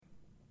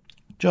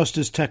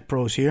Justice Tech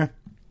Pros here.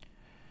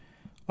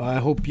 I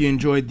hope you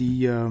enjoyed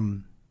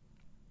the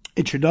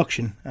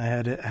introduction. I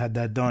had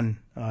that done.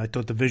 I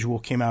thought the visual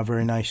came out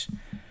very nice.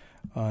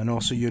 And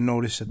also you'll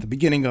notice at the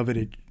beginning of it,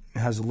 it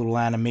has a little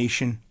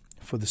animation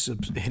for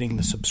hitting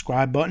the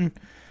subscribe button.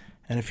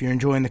 And if you're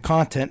enjoying the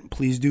content,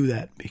 please do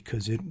that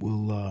because it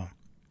will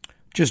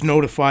just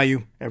notify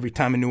you every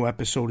time a new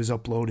episode is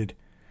uploaded.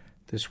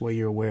 This way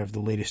you're aware of the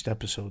latest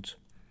episodes.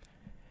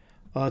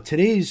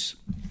 Today's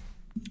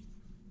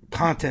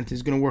content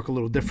is going to work a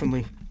little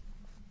differently,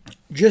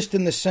 just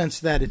in the sense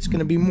that it's going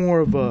to be more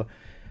of a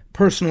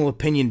personal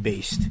opinion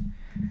based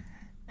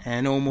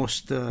and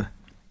almost I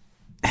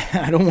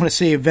don't want to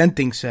say a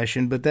venting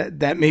session, but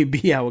that may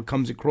be how it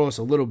comes across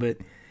a little bit,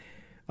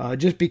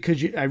 just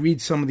because I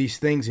read some of these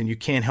things and you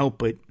can't help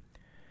but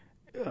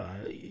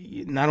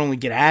not only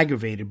get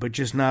aggravated but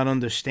just not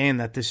understand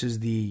that this is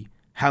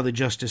how the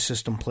justice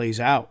system plays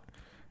out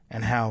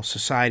and how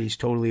society's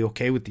totally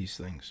okay with these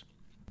things.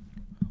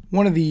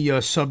 One of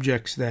the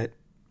subjects that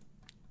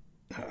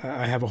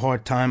I have a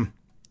hard time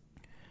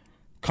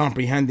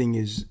comprehending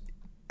is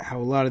how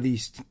a lot of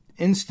these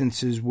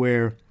instances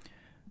where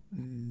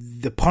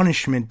the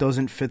punishment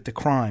doesn't fit the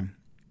crime.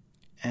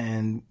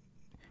 And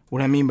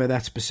what I mean by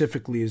that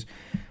specifically is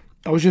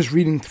I was just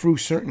reading through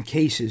certain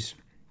cases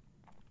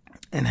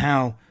and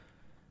how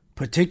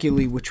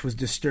particularly, which was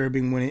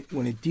disturbing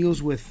when it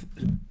deals with,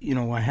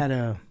 I had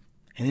an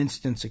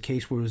instance, a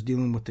case where it was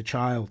dealing with the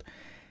child,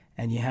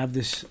 and you have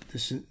this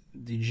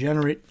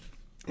degenerate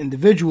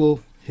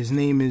individual. His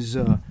name is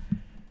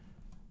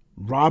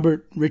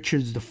Robert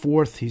Richards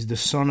IV. He's the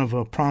son of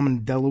a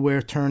prominent Delaware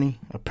attorney,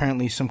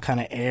 apparently some kind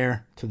of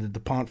heir to the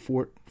DuPont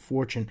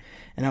fortune.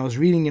 And I was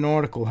reading an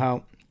article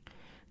how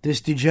this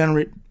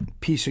degenerate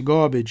piece of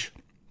garbage,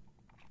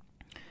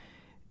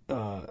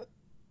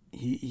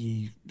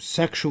 he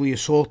sexually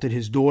assaulted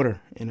his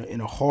daughter in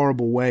a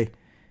horrible way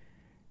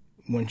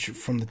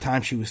from the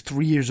time she was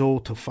 3 years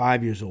old to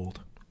 5 years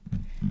old.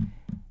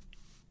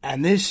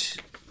 And this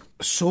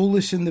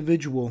soulless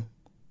individual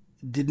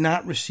did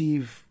not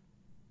receive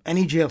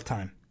any jail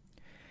time.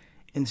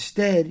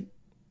 Instead,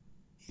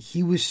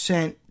 he was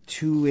sent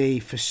to a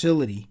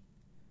facility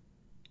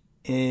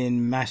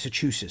in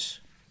Massachusetts.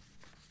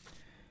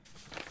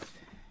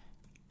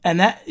 And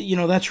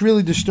that's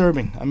really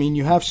disturbing. I mean,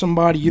 you have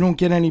somebody, you don't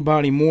get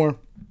anybody more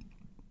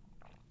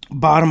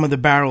bottom of the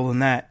barrel than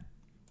that.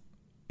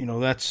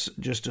 That's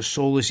just a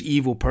soulless,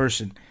 evil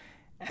person.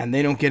 And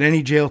they don't get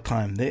any jail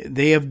time.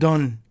 They have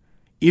done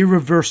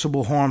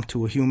irreversible harm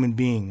to a human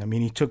being. I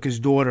mean, he took his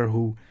daughter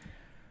who,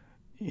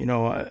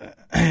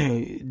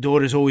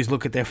 daughters always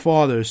look at their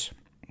fathers,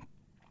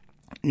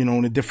 in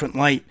a different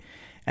light,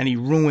 and he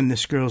ruined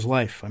this girl's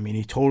life. I mean,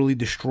 he totally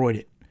destroyed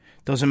it.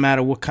 Doesn't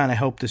matter what kind of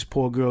help this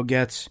poor girl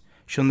gets,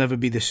 she'll never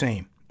be the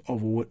same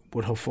over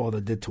what her father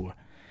did to her.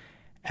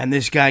 And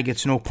this guy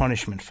gets no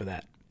punishment for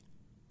that.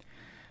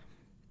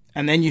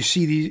 And then you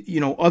see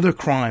these, other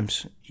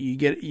crimes. You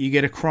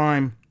get a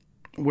crime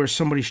where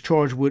somebody's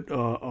charged with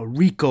a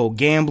RICO,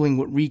 gambling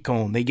with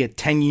RICO, and they get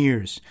 10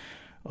 years,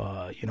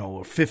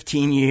 or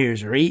 15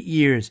 years, or 8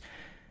 years.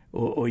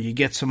 Or you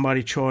get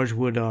somebody charged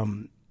with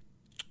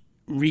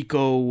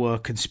RICO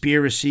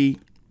conspiracy,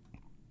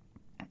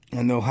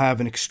 and they'll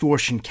have an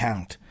extortion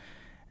count,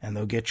 and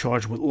they'll get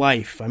charged with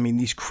life. I mean,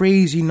 these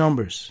crazy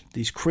numbers.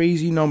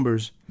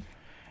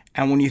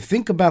 And when you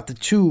think about the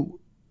two,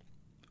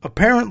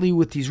 apparently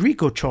with these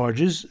RICO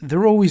charges,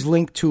 they're always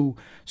linked to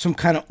some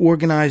kind of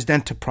organized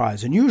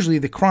enterprise. And usually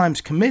the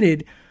crimes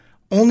committed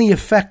only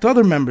affect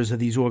other members of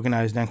these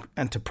organized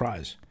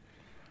enterprise.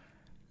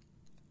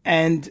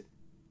 And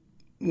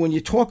when you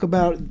talk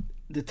about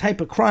the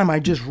type of crime I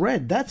just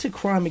read, that's a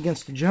crime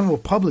against the general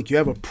public. You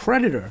have a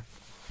predator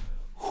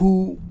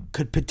who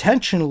could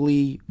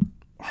potentially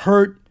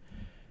hurt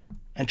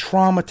and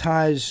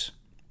traumatize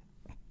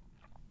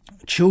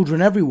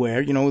children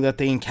everywhere, that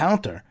they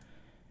encounter.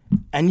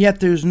 And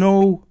yet there's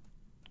no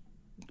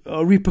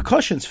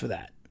repercussions for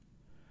that.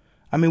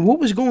 I mean, what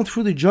was going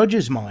through the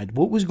judge's mind?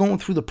 What was going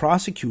through the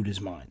prosecutor's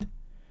mind?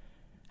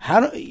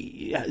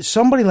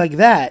 Somebody like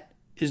that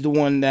is the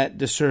one that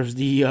deserves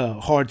the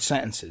hard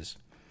sentences.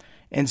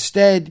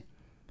 Instead,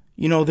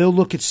 they'll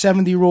look at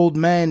 70-year-old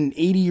men,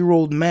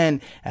 80-year-old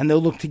men, and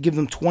they'll look to give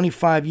them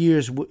 25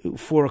 years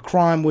for a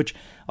crime which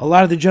a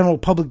lot of the general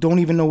public don't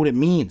even know what it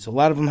means. A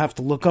lot of them have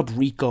to look up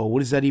RICO. What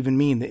does that even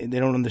mean? They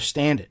don't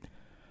understand it.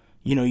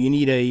 You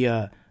need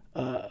a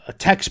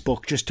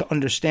textbook just to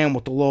understand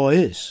what the law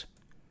is.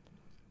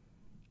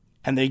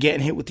 And they're getting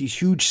hit with these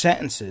huge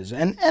sentences.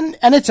 And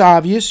it's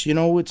obvious,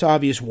 it's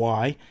obvious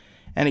why.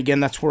 And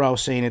again, that's where I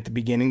was saying at the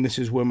beginning, this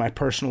is where my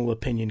personal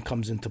opinion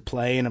comes into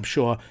play. And I'm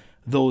sure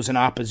those in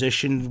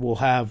opposition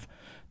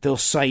they'll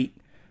cite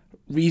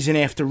reason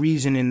after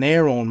reason in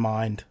their own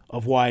mind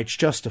of why it's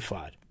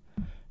justified.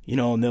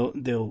 And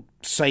they'll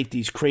cite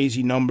these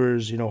crazy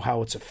numbers,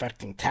 how it's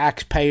affecting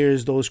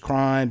taxpayers, those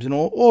crimes, and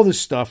all this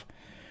stuff,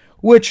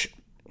 which,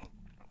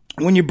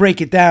 when you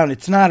break it down,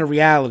 it's not a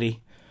reality.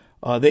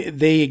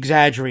 They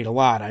exaggerate a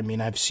lot. I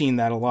mean, I've seen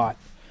that a lot,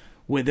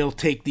 where they'll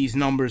take these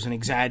numbers and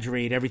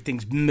exaggerate.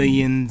 Everything's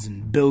millions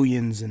and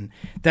billions, and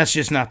that's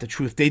just not the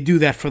truth. They do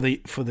that for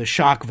the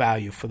shock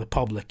value for the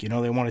public. You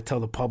know, they want to tell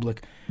the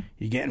public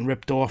you're getting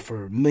ripped off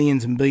for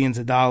millions and billions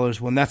of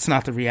dollars when that's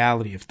not the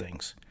reality of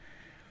things.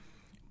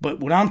 But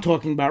what I'm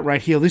talking about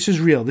right here, this is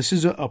real. This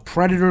is a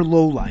predator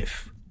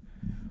lowlife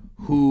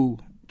who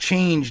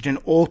changed and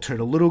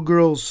altered a little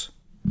girl's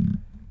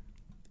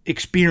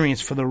experience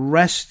for the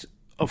rest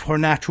of her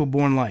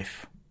natural-born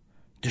life.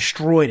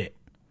 Destroyed it.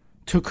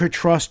 Took her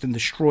trust and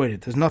destroyed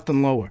it. There's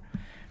nothing lower.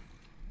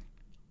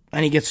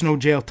 And he gets no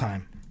jail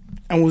time.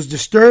 And what was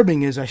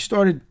disturbing is I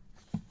started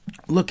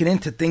looking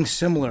into things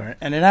similar,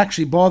 and it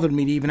actually bothered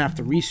me to even have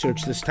to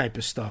research this type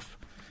of stuff.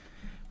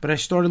 But I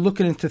started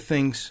looking into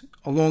things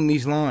along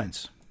these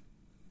lines.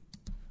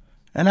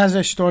 And as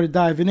I started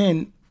diving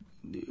in,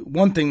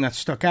 one thing that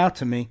stuck out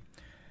to me,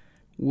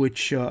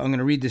 which I'm going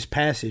to read this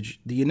passage,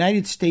 the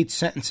United States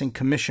Sentencing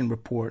Commission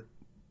report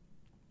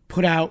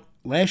put out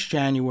last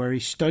January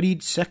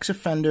studied sex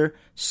offender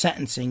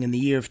sentencing in the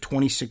year of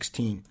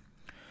 2016.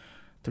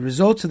 The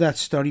results of that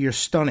study are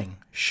stunning,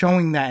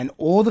 showing that in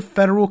all the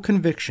federal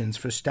convictions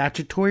for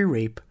statutory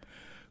rape,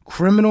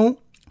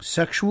 criminal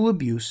sexual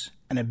abuse,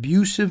 and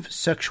abusive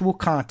sexual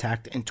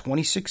contact in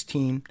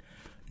 2016,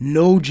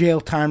 no jail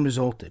time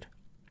resulted.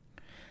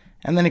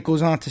 And then it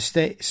goes on to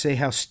say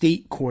how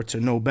state courts are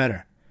no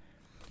better.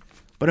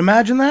 But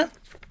imagine that.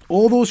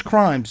 All those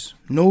crimes,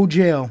 no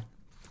jail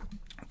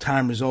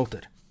time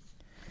resulted.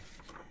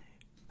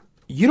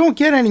 You don't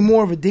get any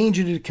more of a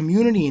danger to the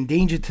community and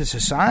danger to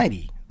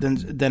society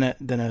than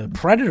a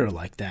predator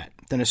like that,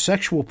 than a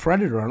sexual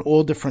predator on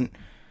all different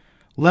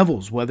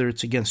levels, whether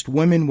it's against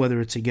women,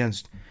 whether it's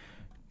against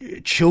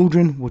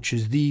children, which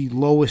is the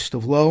lowest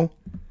of low.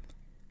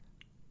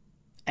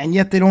 And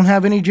yet they don't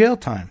have any jail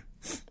time.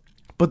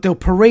 But they'll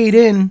parade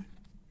in,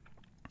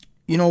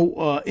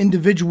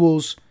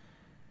 individuals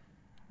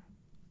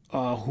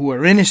who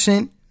are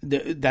innocent,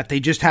 that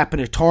they just happen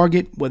to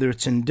target, whether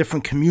it's in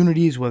different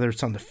communities, whether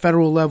it's on the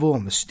federal level,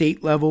 on the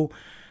state level,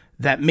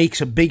 that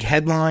makes a big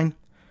headline.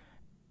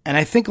 And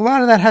I think a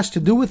lot of that has to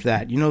do with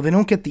that. They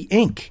don't get the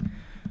ink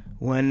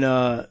when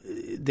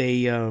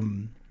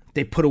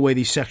they put away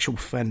these sexual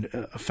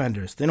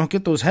offenders. They don't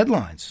get those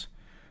headlines.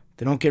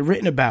 They don't get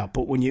written about.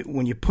 But when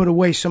you put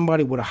away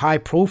somebody with a high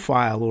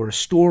profile or a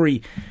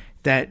story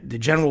that the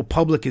general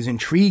public is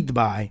intrigued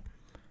by,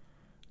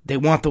 they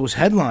want those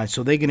headlines,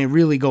 so they're going to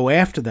really go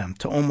after them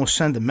to almost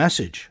send a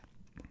message.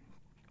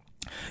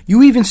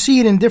 You even see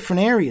it in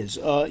different areas.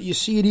 You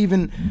see it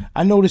even,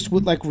 I noticed,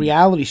 with like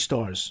reality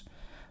stars.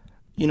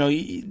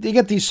 They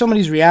get some of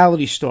these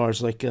reality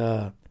stars, like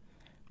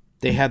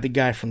they had the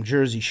guy from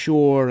Jersey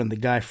Shore and the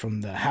guy from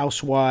the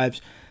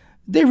Housewives.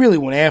 They really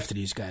went after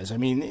these guys. I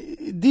mean,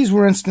 these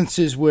were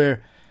instances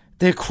where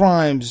their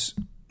crimes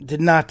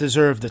did not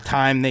deserve the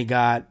time they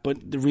got,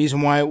 but the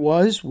reason why it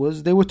was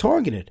they were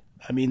targeted.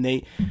 I mean,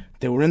 they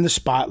were in the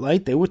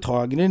spotlight, they were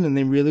targeted, and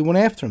they really went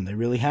after him. They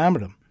really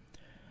hammered him.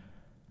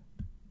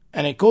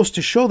 And it goes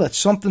to show that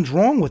something's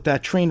wrong with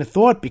that train of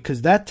thought,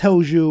 because that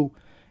tells you,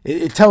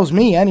 it tells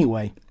me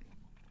anyway,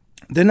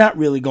 they're not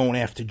really going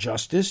after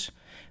justice.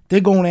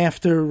 They're going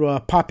after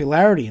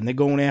popularity, and they're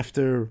going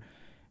after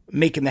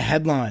making the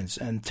headlines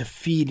and to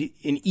feed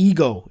an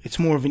ego. It's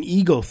more of an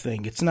ego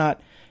thing. It's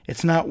not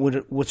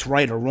what's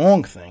right or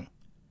wrong thing.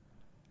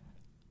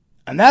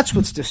 And that's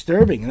what's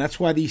disturbing, and that's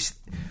why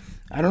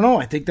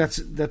I think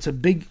that's a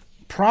big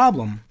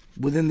problem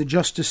within the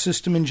justice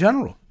system in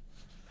general.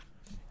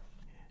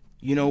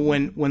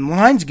 When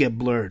lines get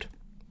blurred.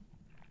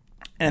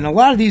 And a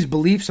lot of these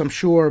beliefs, I'm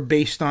sure, are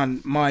based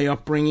on my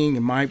upbringing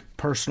and my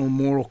personal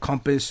moral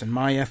compass and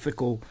my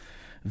ethical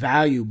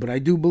value, but I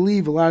do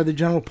believe a lot of the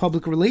general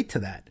public relate to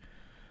that.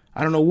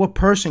 I don't know what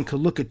person could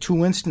look at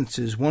two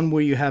instances, one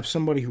where you have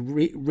somebody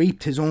who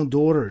raped his own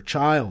daughter or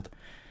child,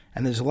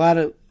 and there's a lot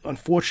of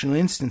unfortunate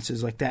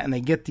instances like that, and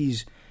they get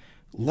these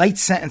light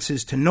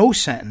sentences to no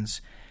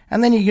sentence,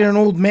 and then you get an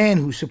old man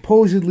who's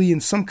supposedly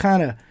in some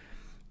kind of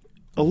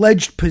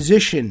alleged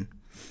position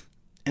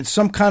in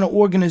some kind of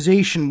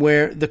organization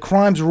where the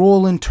crimes are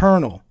all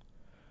internal,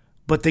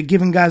 but they're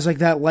giving guys like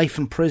that life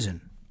in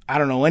prison. I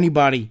don't know,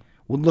 anybody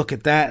would look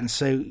at that and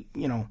say,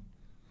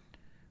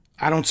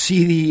 I don't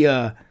see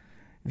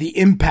the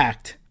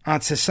impact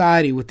on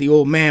society with the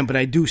old man, but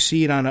I do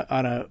see it on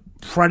a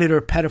predator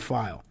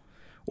pedophile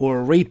or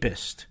a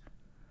rapist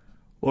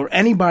or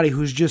anybody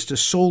who's just a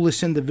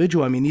soulless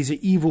individual. I mean, these are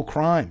evil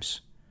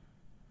crimes.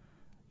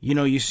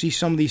 You see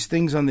some of these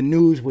things on the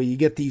news where you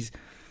get these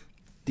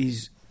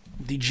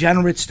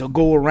degenerates. They'll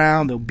go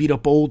around, they'll beat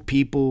up old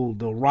people,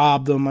 they'll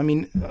rob them. I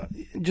mean,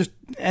 just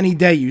any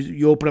day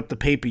you open up the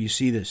paper, you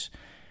see this.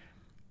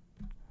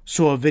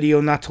 Saw a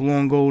video not too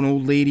long ago, an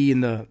old lady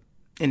in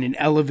an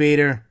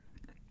elevator.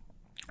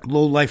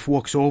 Lowlife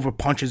walks over,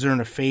 punches her in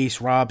the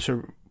face, robs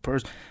her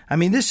purse. I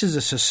mean, this is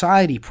a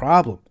society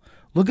problem.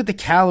 Look at the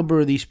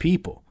caliber of these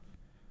people.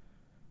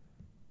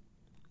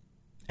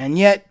 And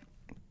yet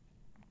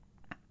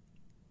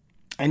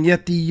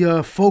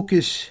the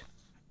focus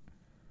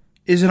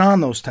isn't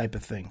on those type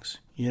of things.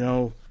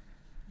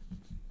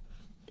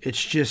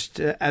 It's just,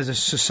 as a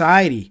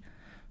society,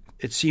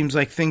 it seems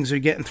like things are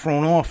getting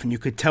thrown off, and you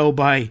could tell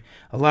by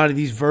a lot of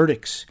these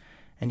verdicts,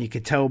 and you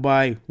could tell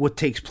by what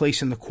takes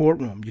place in the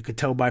courtroom. You could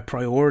tell by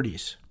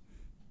priorities.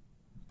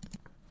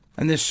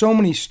 And there's so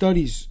many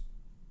studies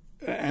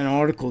and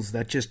articles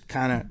that just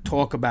kind of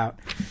talk about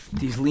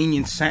these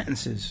lenient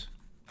sentences.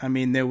 I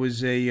mean, there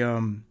was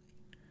another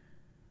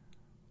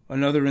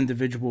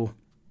individual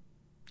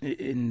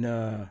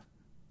in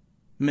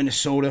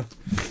Minnesota,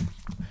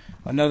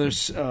 another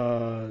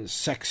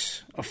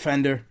sex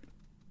offender,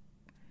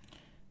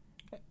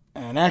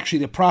 and actually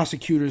the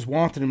prosecutors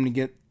wanted him to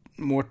get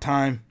more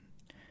time.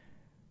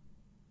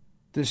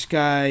 This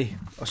guy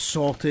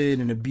assaulted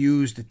and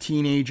abused a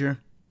teenager,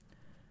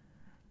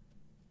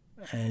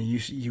 and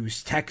he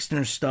was texting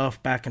her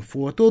stuff back and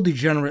forth, all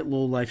degenerate,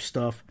 low-life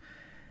stuff.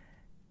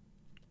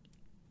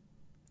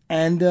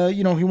 And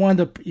he wound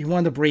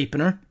up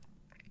raping her.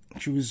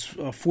 She was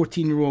a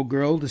 14-year-old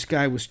girl. This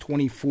guy was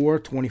 24,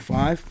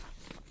 25.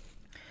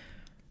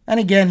 And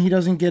again,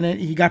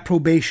 he got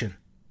probation.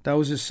 That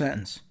was his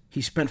sentence.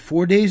 He spent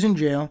 4 days in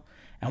jail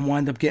and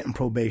wound up getting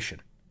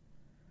probation.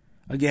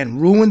 Again,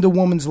 ruined the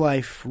woman's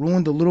life,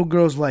 ruined the little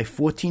girl's life,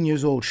 14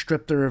 years old,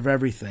 stripped her of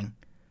everything.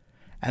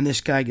 And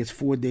this guy gets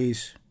 4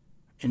 days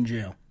in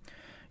jail.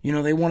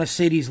 They want to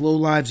say these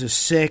lowlives are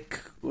sick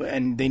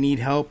and they need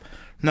help.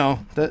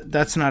 No,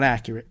 that's not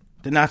accurate.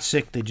 They're not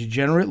sick. They're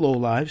degenerate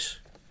lowlives.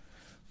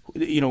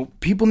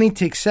 People need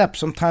to accept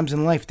sometimes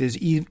in life there's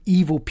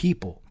evil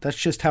people. That's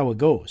just how it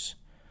goes.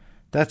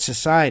 That's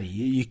society.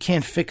 You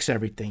can't fix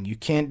everything. You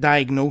can't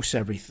diagnose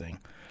everything.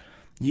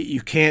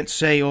 You can't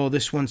say, oh,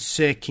 this one's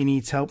sick, he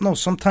needs help. No,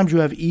 sometimes you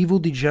have evil,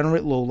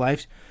 degenerate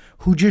lowlifes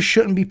who just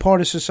shouldn't be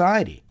part of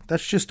society.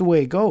 That's just the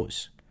way it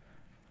goes.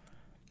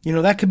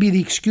 That could be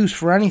the excuse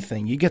for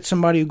anything. You get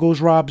somebody who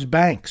goes robs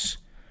banks.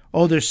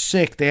 Oh, they're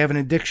sick. They have an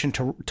addiction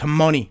to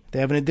money. They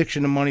have an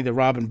addiction to money. They're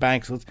robbing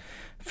banks. Let's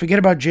forget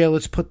about jail.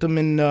 Let's put them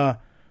in, a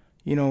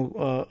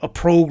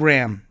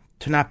program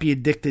to not be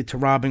addicted to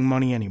robbing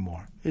money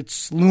anymore.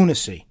 It's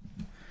lunacy.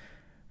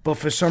 But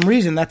for some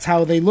reason, that's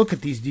how they look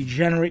at these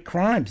degenerate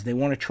crimes. They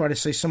want to try to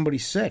say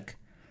somebody's sick.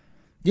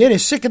 Yeah, they're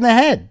sick in the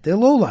head. They're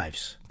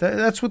lowlives.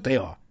 That's what they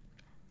are.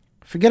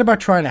 Forget about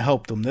trying to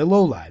help them. They're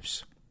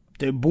lowlives.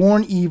 They're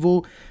born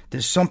evil.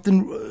 There's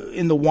something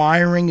in the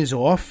wiring is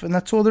off, and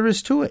that's all there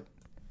is to it.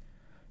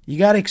 You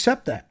got to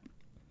accept that.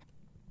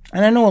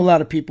 And I know a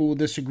lot of people will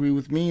disagree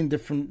with me in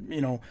different,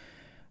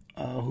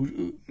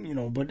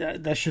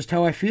 but that's just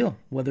how I feel.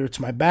 Whether it's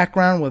my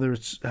background, whether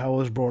it's how I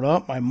was brought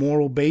up, my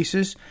moral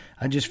basis,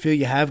 I just feel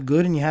you have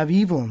good and you have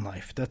evil in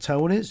life. That's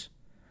how it is.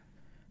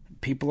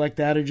 People like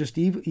that are just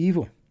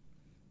evil.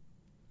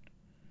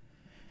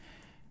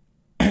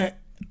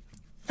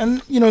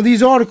 And,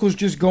 these articles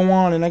just go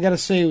on, and I got to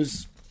say it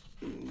was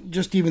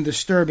just even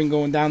disturbing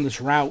going down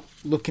this route,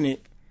 looking at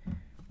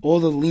all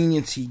the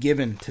leniency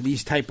given to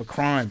these type of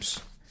crimes.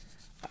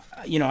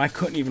 I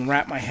couldn't even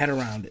wrap my head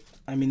around it.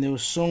 I mean, there were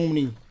so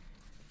many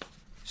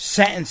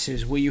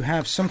sentences where you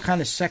have some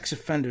kind of sex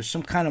offender,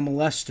 some kind of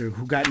molester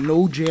who got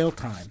no jail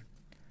time.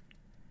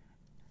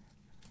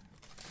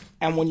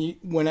 And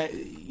when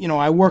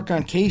I work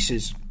on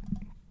cases,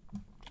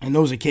 and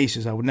those are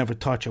cases I would never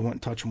touch. I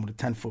wouldn't touch them with a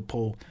 10-foot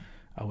pole.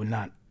 I would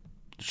not.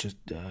 It's just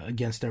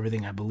against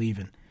everything I believe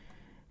in.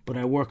 But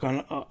I work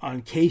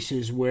on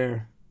cases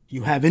where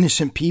you have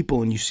innocent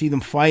people and you see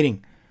them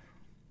fighting,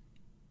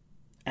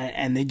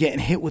 and they're getting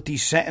hit with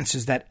these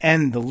sentences that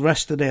end the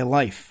rest of their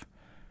life.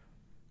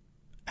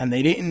 And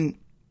they didn't,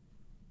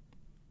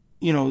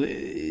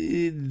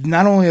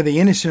 not only are they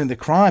innocent of the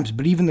crimes,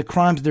 but even the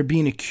crimes they're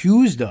being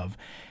accused of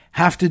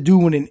have to do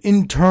with an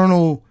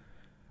internal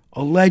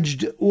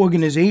alleged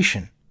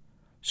organization.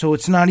 So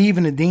it's not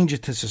even a danger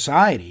to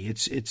society.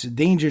 It's a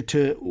danger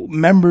to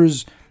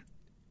members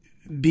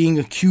being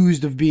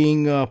accused of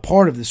being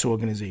part of this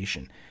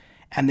organization.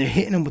 And they're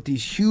hitting them with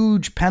these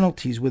huge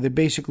penalties where they're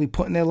basically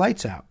putting their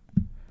lights out.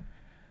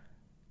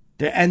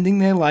 They're ending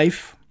their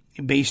life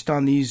based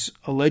on these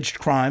alleged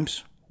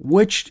crimes,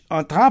 which,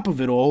 on top of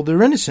it all,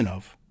 they're innocent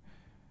of.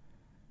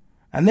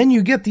 And then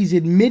you get these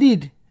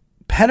admitted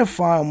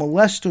pedophile,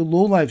 molester,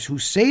 lowlifes who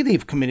say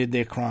they've committed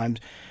their crimes,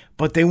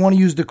 but they want to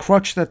use the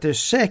crutch that they're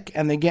sick,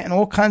 and they're getting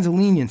all kinds of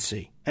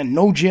leniency and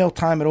no jail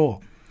time at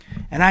all.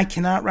 And I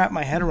cannot wrap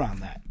my head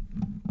around that.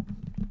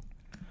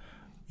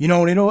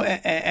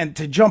 And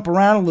to jump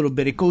around a little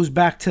bit, it goes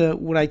back to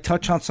what I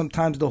touch on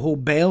sometimes, the whole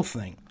bail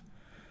thing.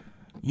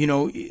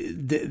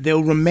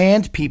 They'll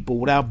remand people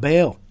without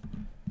bail.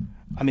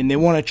 I mean, they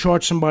want to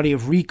charge somebody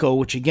of RICO,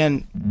 which,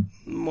 again,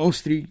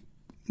 most of the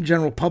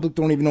general public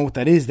don't even know what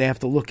that is. They have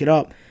to look it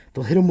up.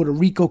 They'll hit them with a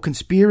RICO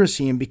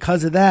conspiracy, and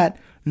because of that,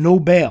 no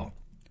bail.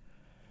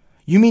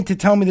 You mean to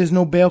tell me there's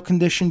no bail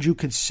conditions you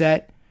could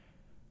set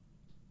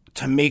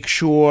to make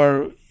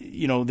sure,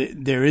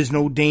 there is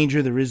no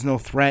danger, there is no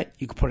threat?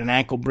 You could put an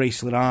ankle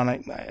bracelet on.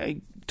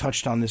 I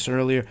touched on this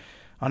earlier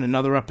on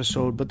another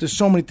episode, but there's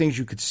so many things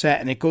you could set,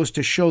 and it goes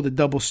to show the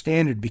double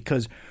standard,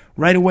 because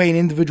right away an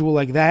individual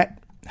like that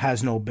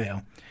has no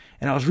bail.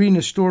 And I was reading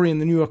a story in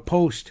the New York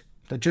Post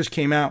that just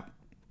came out.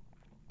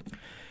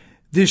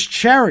 This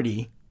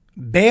charity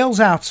bails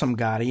out some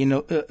guy, an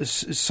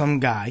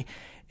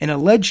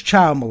alleged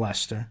child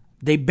molester.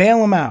 They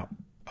bail him out.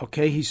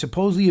 Okay, he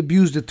supposedly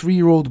abused a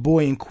 3-year-old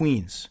boy in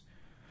Queens.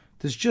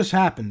 This just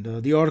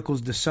happened. The article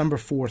is December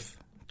 4th,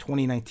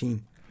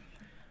 2019.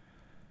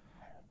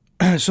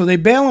 So they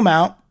bail him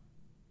out.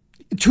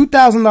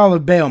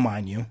 $2,000 bail,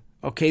 mind you.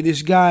 Okay,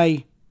 this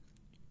guy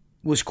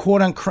was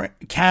caught on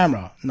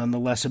camera,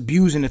 nonetheless,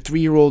 abusing a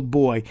 3-year-old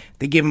boy.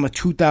 They give him a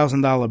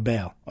 $2,000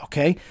 bail.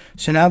 Okay,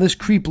 so now this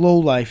creep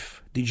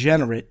lowlife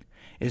degenerate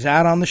is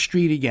out on the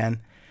street again.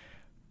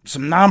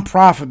 Some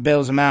nonprofit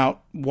bails him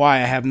out. Why,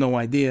 I have no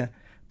idea.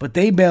 But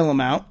they bail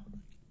him out.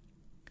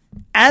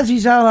 As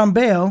he's out on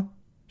bail,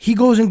 he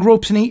goes and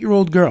gropes an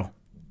 8-year-old girl.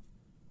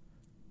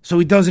 So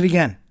he does it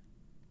again.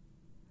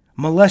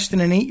 Molesting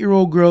an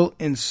 8-year-old girl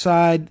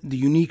inside the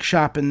Unique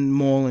Shopping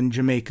Mall in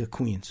Jamaica,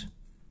 Queens.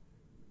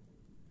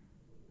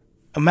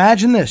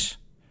 Imagine this.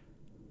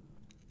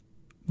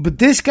 But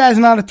this guy's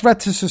not a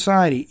threat to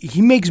society.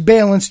 He makes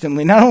bail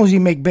instantly. Not only does he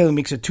make bail, he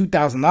makes a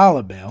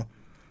 $2,000 bail.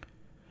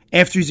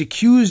 After he's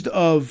accused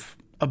of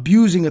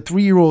abusing a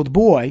 3-year-old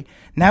boy,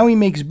 now he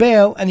makes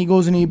bail and he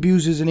goes and he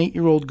abuses an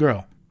 8-year-old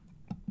girl.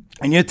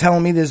 And you're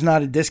telling me there's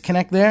not a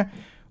disconnect there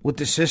with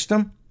the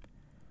system?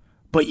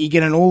 But you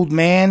get an old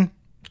man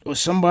or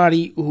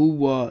somebody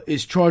who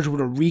is charged with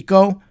a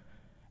RICO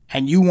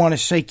and you want to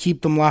say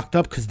keep them locked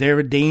up because they're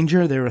a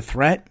danger, they're a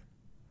threat?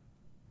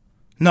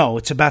 No,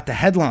 it's about the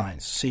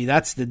headlines. See,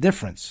 that's the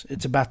difference.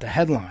 It's about the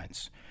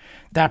headlines.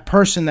 That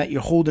person that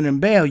you're holding in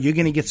bail, you're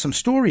going to get some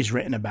stories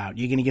written about.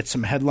 You're going to get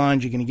some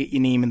headlines. You're going to get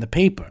your name in the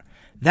paper.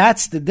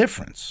 That's the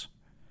difference.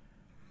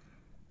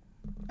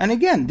 And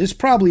again, this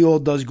probably all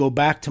does go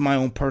back to my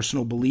own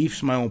personal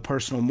beliefs, my own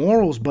personal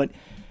morals, but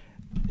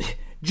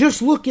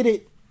just look at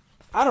it,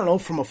 I don't know,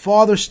 from a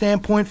father's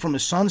standpoint, from a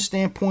son's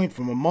standpoint,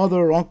 from a mother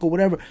or uncle,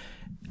 whatever.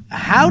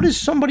 How does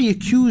somebody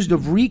accused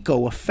of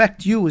RICO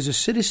affect you as a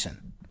citizen?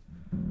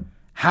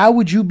 How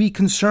would you be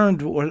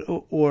concerned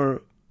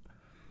or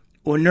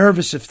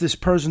nervous if this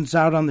person's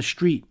out on the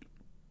street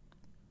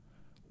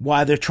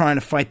while they're trying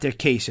to fight their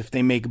case if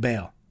they make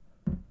bail?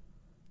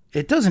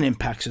 It doesn't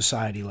impact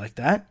society like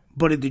that,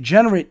 but a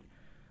degenerate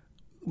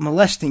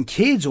molesting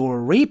kids or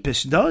a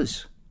rapist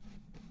does.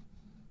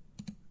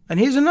 And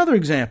here's another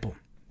example.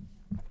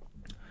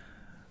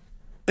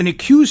 An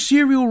accused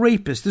serial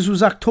rapist, this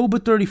was October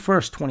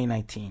 31st,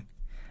 2019.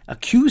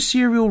 Accused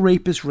serial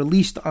rapist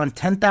released on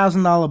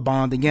 $10,000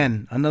 bond.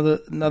 Again,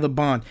 another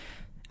bond.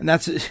 And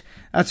that's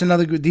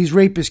another good. These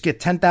rapists get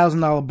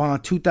 $10,000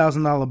 bond,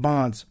 $2,000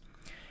 bonds.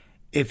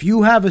 If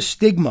you have a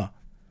stigma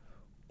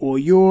or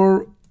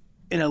you're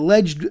an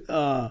alleged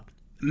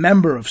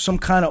member of some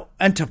kind of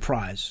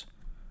enterprise,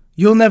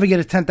 you'll never get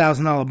a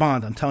 $10,000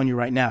 bond. I'm telling you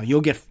right now.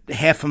 You'll get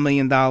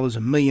 $500,000,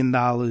 $1 million,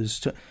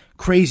 to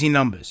crazy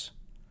numbers.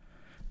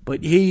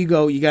 But here you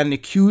go. You got an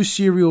accused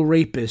serial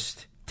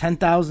rapist,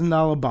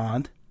 $10,000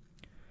 bond.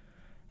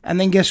 And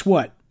then guess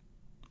what?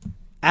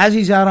 As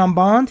he's out on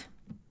bond,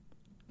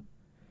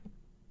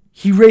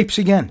 he rapes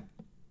again.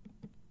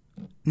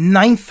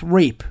 9th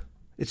rape.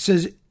 It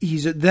says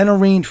he's then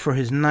arraigned for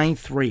his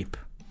 9th rape.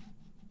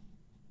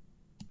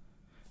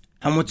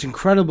 And what's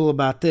incredible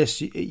about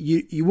this,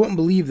 you wouldn't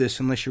believe this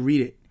unless you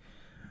read it.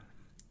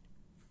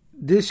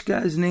 This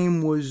guy's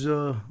name was,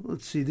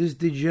 this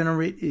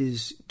degenerate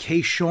is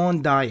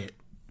Keyshawn Diet.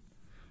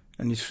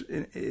 And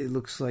it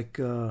looks like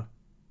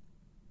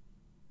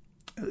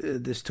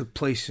this took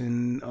place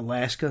in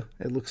Alaska,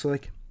 it looks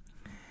like.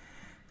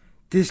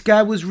 This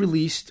guy was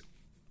released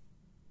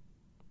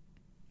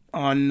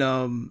on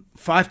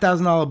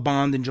 $5,000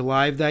 bond in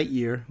July of that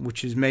year,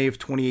 which is May of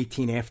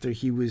 2018, after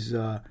he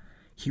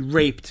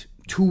raped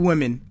 2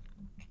 women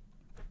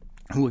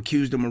who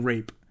accused him of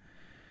rape.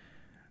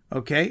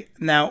 Okay,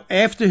 now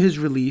after his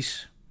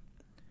release,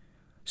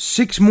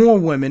 6 more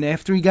women,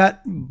 after he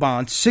got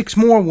bond, 6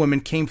 more women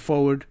came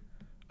forward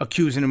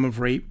accusing him of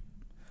rape.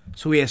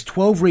 So he has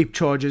 12 rape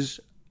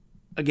charges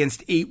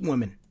against 8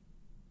 women.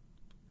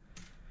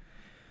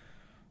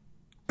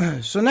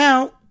 So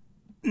now,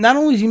 not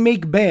only does he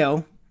make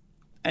bail,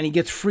 and he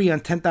gets free on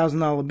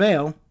 $10,000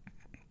 bail,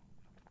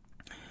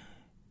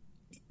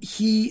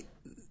 he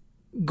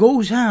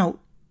goes out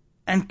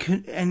and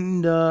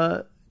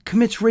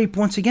commits rape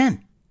once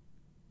again.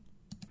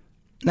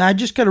 Now, I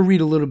just got to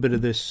read a little bit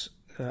of this.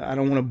 I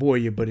don't want to bore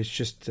you, but it's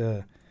just,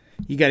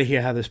 you got to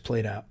hear how this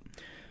played out.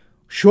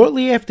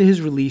 Shortly after his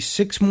release,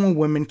 6 more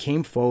women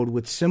came forward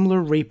with similar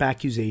rape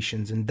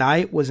accusations, and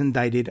Diet was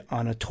indicted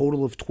on a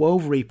total of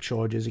 12 rape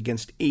charges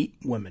against 8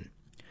 women.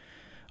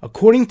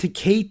 According to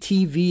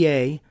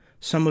KTVA,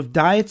 some of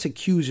Diet's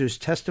accusers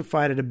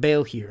testified at a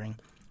bail hearing,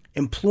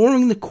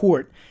 imploring the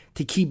court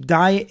to keep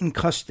Diet in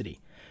custody,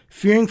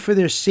 fearing for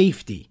their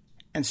safety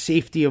and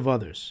safety of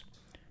others.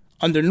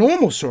 Under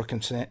normal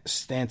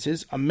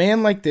circumstances, a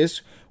man like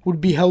this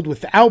would be held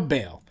without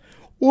bail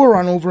or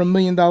on over $1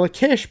 million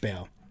cash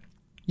bail.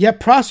 Yet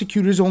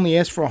prosecutors only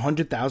asked for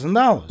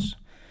 $100,000.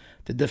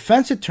 The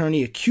defense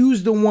attorney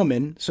accused the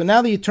woman, so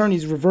now the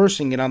attorney's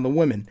reversing it on the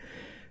women.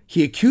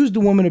 He accused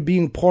the woman of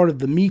being part of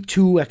the Me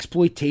Too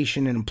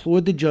exploitation and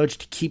implored the judge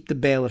to keep the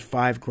bail at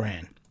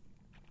 $5,000.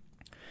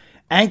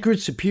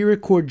 Anchorage Superior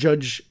Court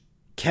Judge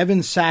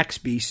Kevin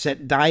Saxby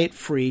set Diet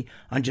free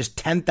on just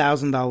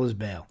 $10,000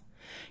 bail.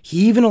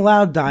 He even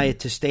allowed Diet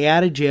to stay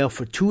out of jail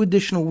for 2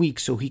 additional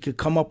weeks so he could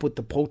come up with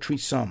the paltry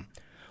sum,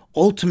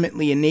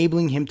 ultimately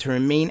enabling him to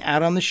remain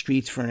out on the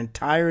streets for an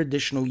entire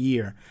additional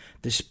year,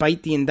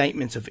 despite the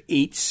indictments of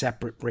 8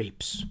 separate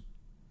rapes.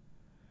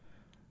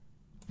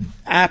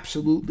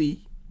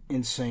 Absolutely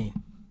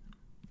insane.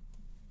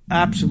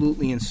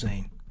 Absolutely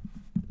insane.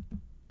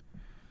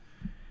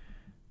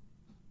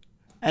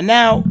 And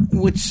now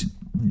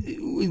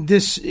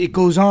it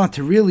goes on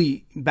to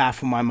really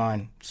baffle my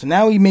mind. So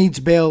now he makes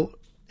bail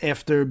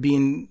after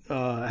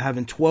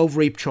having 12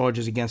 rape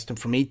charges against him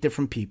from 8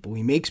 different people.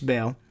 He makes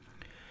bail.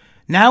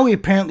 Now he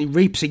apparently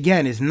rapes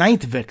again his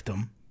 9th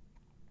victim.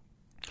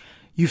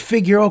 You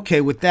figure, okay,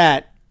 with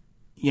that,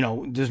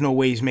 there's no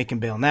way he's making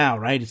bail now,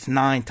 right? It's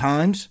 9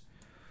 times.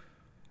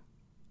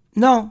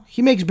 No,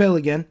 he makes bail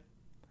again.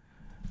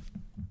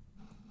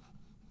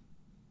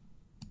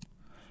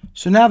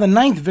 So now the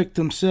 9th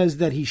victim says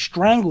that he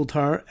strangled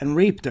her and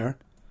raped her.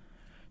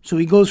 So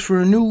he goes for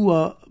a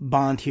new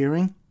bond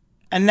hearing.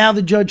 And now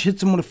the judge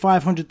hits him with a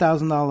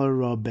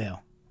 $500,000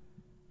 bail.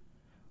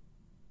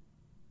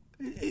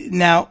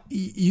 Now,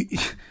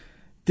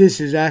 this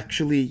is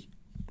actually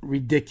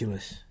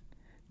ridiculous.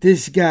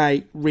 This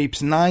guy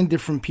rapes 9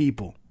 different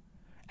people,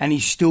 and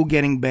he's still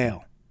getting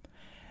bail.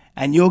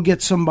 And you'll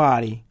get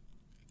somebody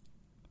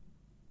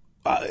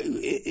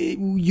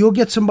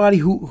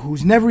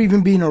who's never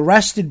even been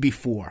arrested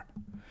before,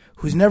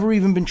 who's never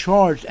even been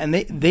charged, and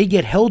they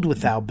get held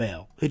without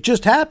bail. It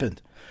just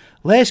happened.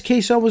 Last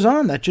case I was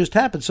on, that just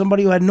happened.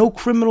 Somebody who had no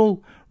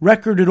criminal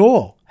record at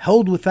all,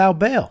 held without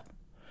bail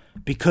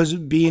because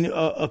of being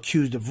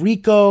accused of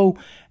RICO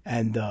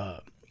and,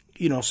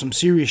 some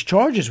serious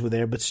charges were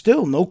there, but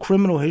still no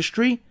criminal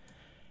history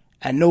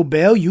and no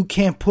bail. You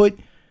can't put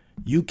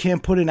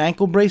an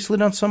ankle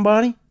bracelet on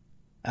somebody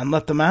and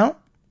let them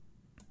out.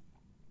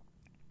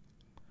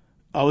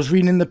 I was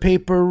reading in the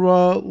paper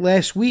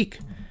last week.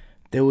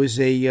 There was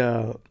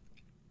an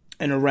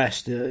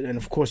arrest, and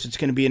of course it's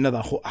going to be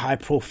another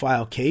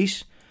high-profile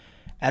case,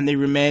 and they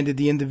remanded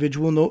the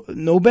individual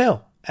no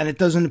bail. And it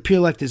doesn't appear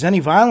like there's any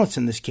violence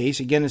in this case.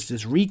 Again, it's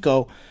this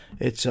RICO.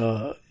 It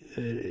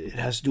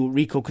has to do with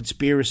RICO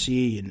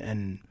conspiracy,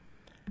 and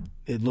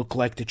it looked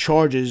like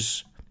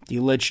the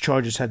alleged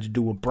charges had to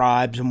do with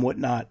bribes and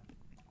whatnot.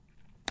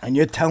 And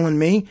you're telling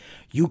me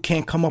you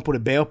can't come up with a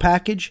bail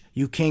package?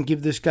 You can't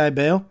give this guy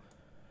bail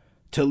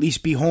to at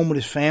least be home with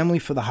his family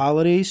for the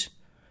holidays?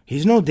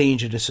 He's no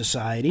danger to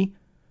society.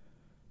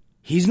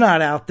 He's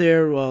not out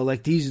there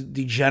like these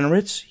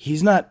degenerates.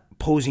 He's not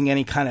posing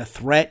any kind of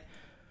threat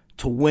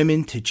to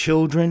women, to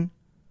children.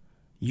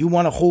 You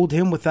want to hold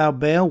him without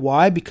bail?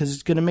 Why? Because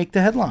it's going to make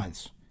the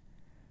headlines.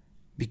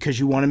 Because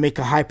you want to make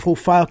a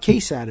high-profile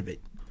case out of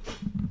it.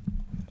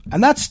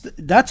 And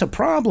that's a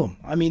problem.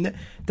 I mean,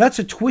 that's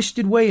a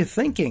twisted way of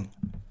thinking.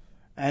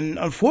 And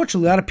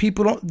unfortunately, a lot of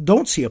people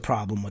don't see a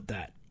problem with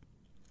that.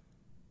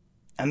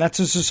 And that's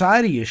a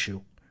society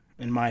issue,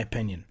 in my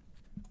opinion.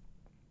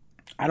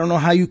 I don't know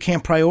how you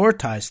can't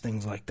prioritize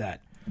things like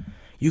that.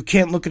 You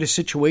can't look at a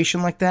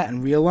situation like that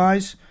and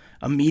realize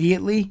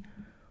immediately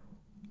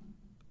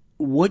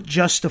what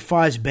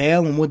justifies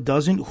bail and what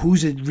doesn't,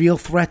 who's a real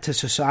threat to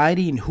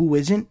society and who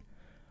isn't.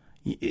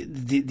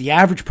 The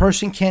average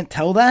person can't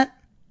tell that.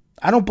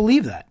 I don't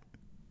believe that.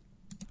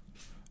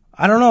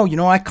 I don't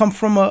know. I come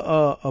from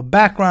a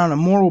background, a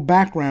moral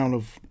background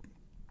of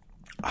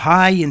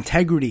high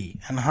integrity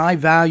and high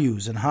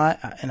values and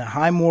a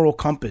high moral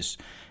compass.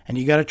 And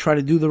you got to try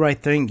to do the right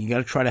thing. You got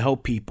to try to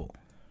help people.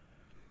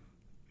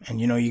 And,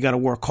 you got to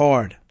work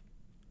hard.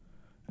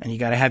 And you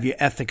got to have your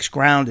ethics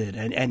grounded.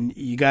 And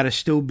you got to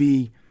still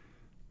be,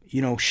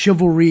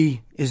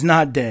 chivalry is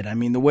not dead. I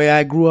mean, the way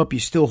I grew up, you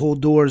still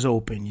hold doors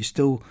open. You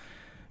still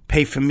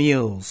pay for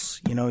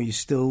meals. You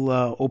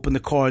still open the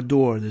car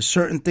door. There's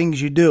certain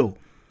things you do,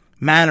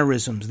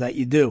 mannerisms that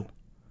you do.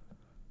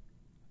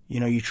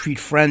 You treat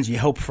friends, you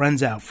help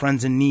friends out,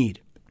 friends in need.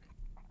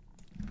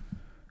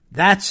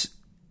 That's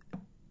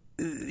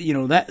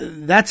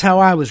how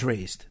I was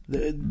raised.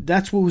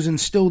 That's what was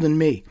instilled in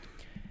me.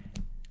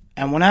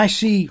 And when I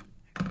see,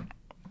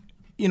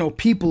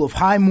 people of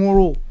high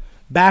moral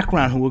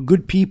background who are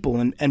good people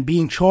and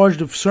being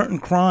charged of certain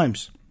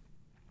crimes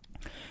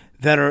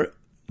that are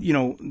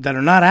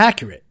not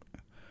accurate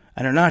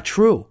and are not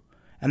true,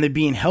 and they're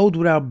being held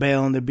without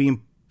bail, and they're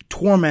being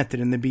tormented,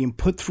 and they're being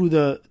put through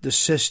the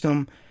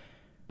system,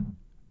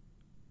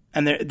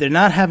 and they're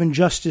not having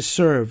justice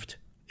served,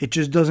 it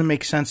just doesn't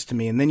make sense to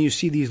me. And then you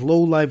see these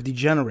low-life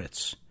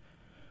degenerates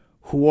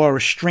who are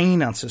a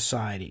strain on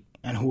society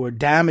and who are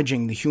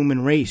damaging the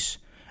human race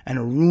and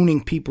are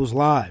ruining people's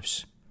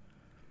lives,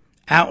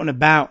 out and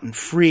about and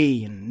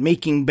free and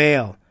making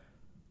bail.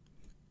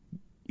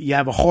 You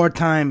have a hard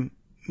time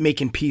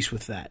making peace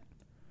with that.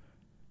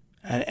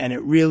 And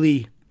it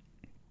really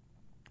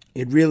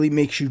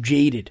makes you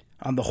jaded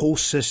on the whole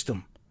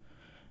system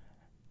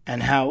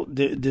and how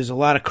there's a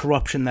lot of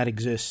corruption that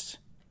exists.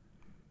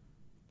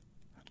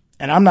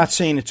 And I'm not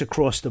saying it's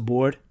across the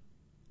board.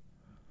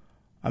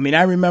 I mean,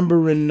 I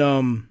remember in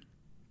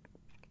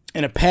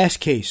a past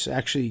case,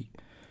 actually,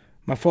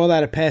 my father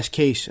had a past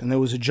case, and there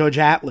was a Judge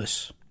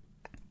Atlas.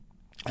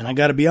 And I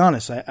got to be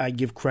honest, I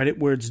give credit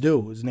where it's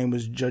due. His name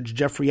was Judge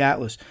Jeffrey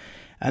Atlas.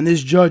 And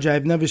this judge,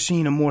 I've never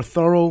seen a more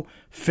thorough,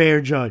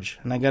 fair judge.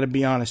 And I got to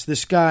be honest,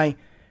 this guy,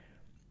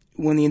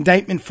 when the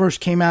indictment first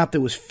came out,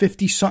 there was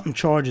 50-something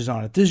charges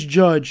on it. This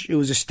judge, it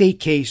was a state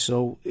case,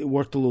 so it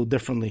worked a little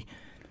differently.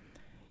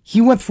 He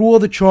went through all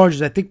the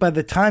charges. I think by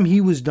the time he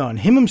was done,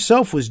 him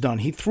himself was done.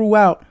 He threw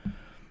out,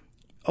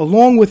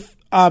 along with,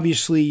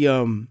 obviously,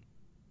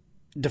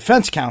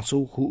 defense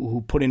counsel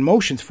who put in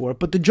motions for it,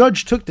 but the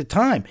judge took the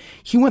time.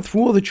 He went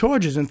through all the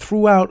charges and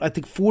threw out, I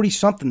think,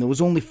 40-something. There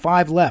was only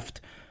 5 left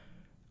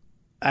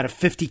out of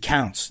 50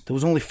 counts. There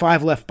was only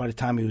 5 left by the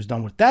time he was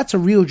done with it. That's a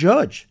real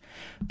judge.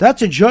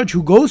 That's a judge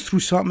who goes through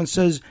something and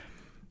says,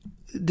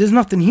 there's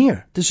nothing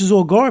here. This is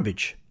all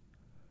garbage.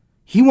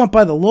 He went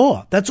by the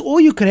law. That's all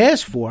you could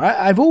ask for.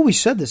 I've always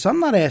said this. I'm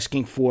not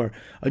asking for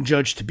a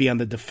judge to be on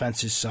the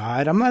defense's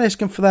side. I'm not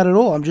asking for that at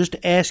all. I'm just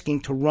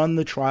asking to run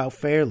the trial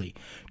fairly.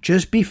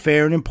 Just be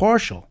fair and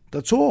impartial.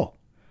 That's all.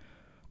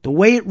 The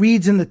way it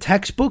reads in the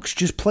textbooks,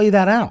 just play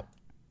that out.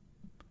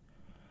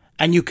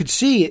 And you could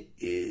see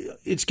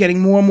it's getting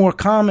more and more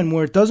common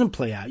where it doesn't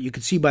play out. You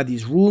could see by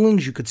these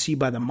rulings. You could see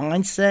by the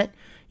mindset.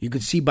 You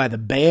could see by the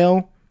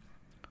bail.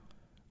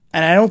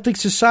 And I don't think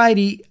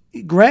society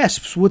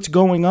grasps what's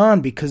going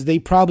on because they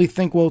probably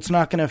think, well, it's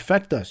not going to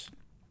affect us.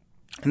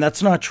 And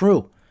that's not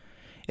true.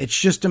 It's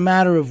just a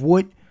matter of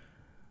who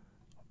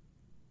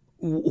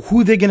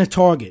they're going to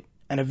target.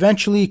 And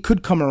eventually it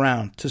could come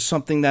around to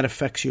something that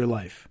affects your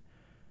life.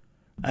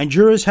 And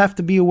jurors have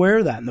to be aware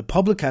of that, and the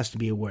public has to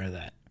be aware of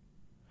that.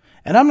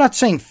 And I'm not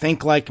saying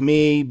think like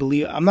me,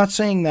 believe. I'm not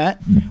saying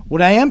that.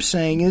 What I am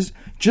saying is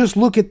just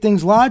look at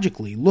things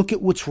logically. Look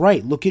at what's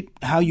right. Look at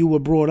how you were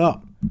brought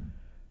up.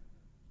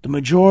 The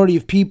majority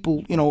of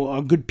people,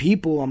 are good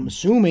people, I'm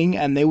assuming,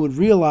 and they would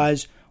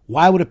realize,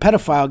 why would a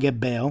pedophile get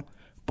bail,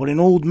 but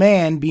an old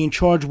man being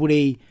charged with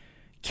a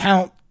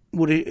count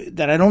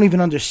that I don't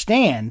even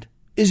understand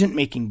isn't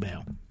making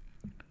bail?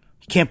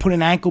 You can't put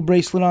an ankle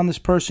bracelet on this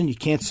person. You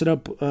can't set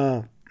up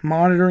a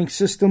monitoring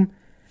system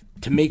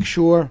to make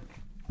sure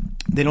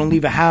they don't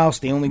leave a house.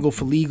 They only go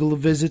for legal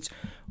visits.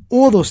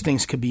 All those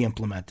things could be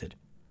implemented,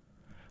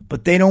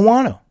 but they don't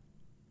want to.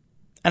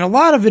 And a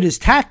lot of it is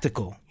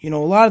tactical. A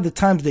lot of the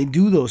times they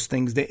do those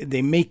things.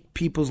 They make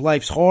people's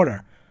lives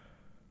harder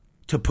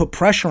to put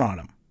pressure on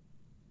them.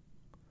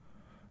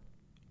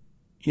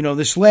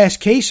 This last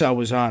case I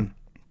was on,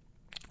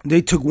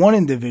 they took one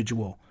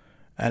individual,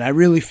 and I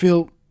really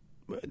feel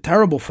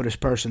terrible for this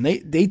person.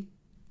 They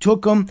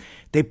took him,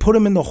 they put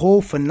him in the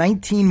hole for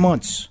 19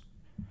 months.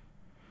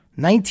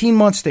 19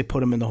 months they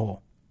put him in the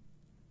hole.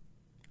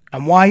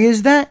 And why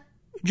is that?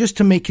 Just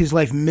to make his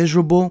life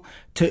miserable,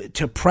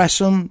 to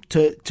press him,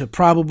 to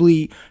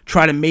probably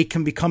try to make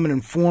him become an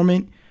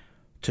informant,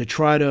 to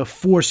try to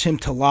force him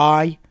to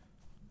lie.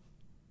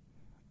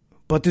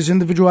 But this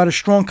individual had a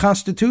strong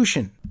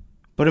constitution.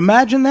 But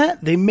imagine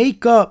that.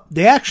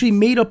 They actually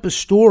made up a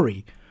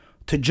story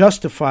to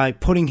justify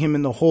putting him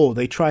in the hole.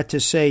 They tried to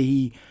say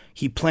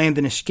he planned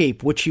an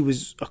escape, which he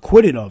was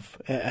acquitted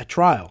of at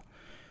trial.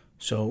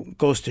 So it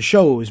goes to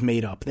show it was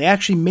made up. They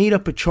actually made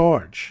up a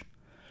charge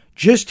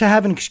just to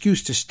have an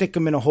excuse to stick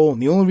him in a hole.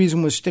 And the only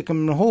reason was stick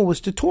him in a hole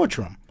was to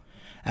torture him.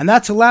 And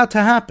that's allowed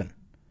to happen.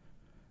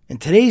 In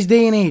today's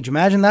day and age,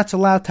 imagine that's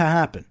allowed to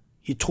happen.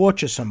 You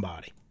torture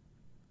somebody.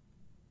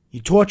 You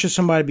torture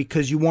somebody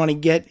because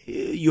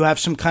you have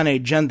some kind of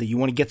agenda. You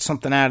want to get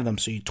something out of them,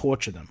 so you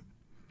torture them.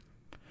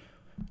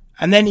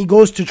 And then he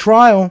goes to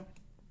trial,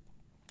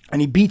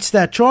 and he beats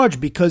that charge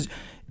because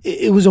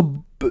it was a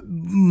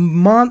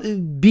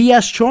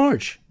BS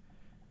charge.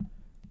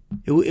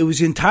 It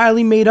was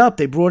entirely made up.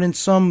 They brought in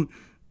some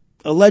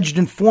alleged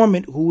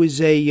informant who is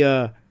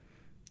a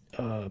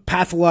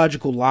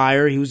pathological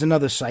liar. He was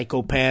another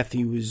psychopath.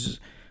 He was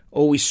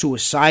always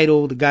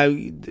suicidal. The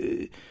guy,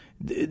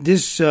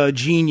 this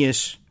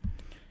genius,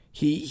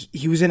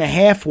 he was in a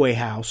halfway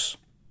house.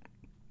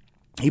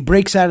 He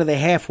breaks out of the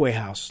halfway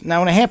house.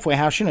 Now, in a halfway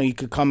house, you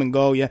could come and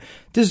go. Yeah,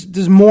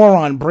 this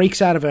moron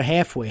breaks out of a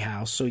halfway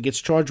house, so he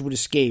gets charged with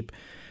escape.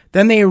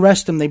 Then they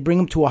arrest him. They bring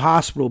him to a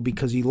hospital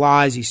because he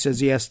lies. He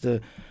says he has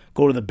to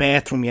go to the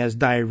bathroom. He has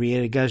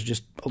diarrhea. The guy's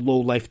just a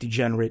low-life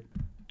degenerate.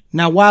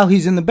 Now, while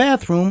he's in the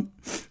bathroom,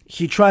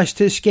 he tries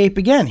to escape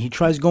again. He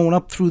tries going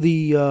up through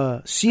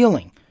the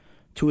ceiling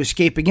to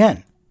escape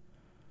again.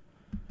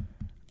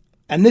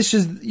 And this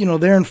is,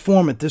 their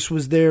informant. This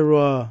was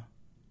their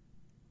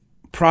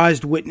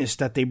prized witness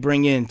that they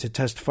bring in to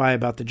testify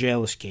about the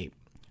jail escape.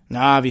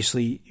 Now,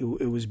 obviously,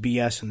 it was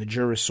BS, and the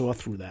jurors saw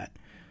through that.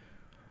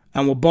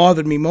 And what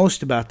bothered me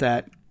most about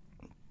that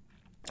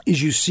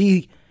is you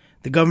see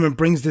The government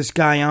brings this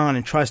guy on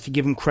and tries to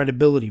give him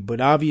credibility, but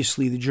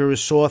obviously the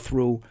jurors saw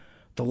through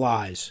the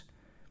lies.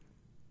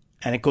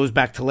 And it goes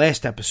back to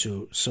last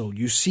episode. So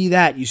you see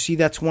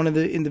that's one of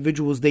the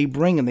individuals they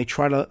bring and they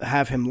try to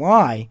have him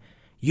lie.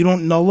 You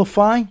don't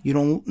nullify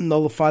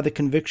the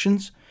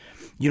convictions.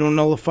 You don't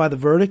nullify the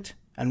verdict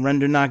and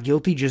render not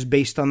guilty just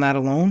based on that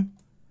alone.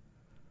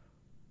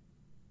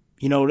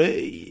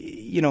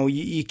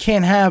 You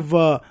can't have,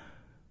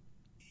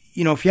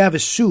 if you have a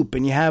soup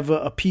and you have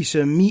a piece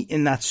of meat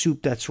in that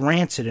soup that's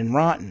rancid and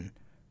rotten,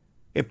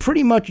 it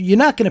pretty much, you're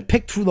not going to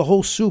pick through the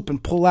whole soup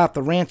and pull out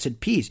the rancid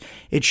piece.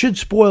 It should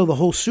spoil the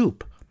whole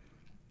soup.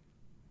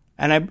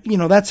 And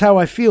that's how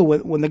I feel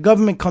when the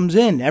government comes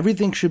in.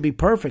 Everything should be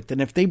perfect.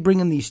 And if they bring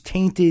in these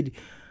tainted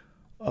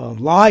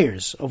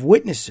liars of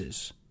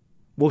witnesses,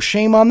 well,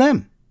 shame on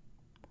them.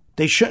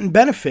 They shouldn't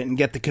benefit and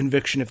get the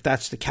conviction if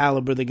that's the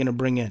caliber they're going to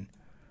bring in.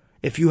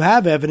 If you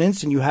have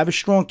evidence and you have a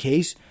strong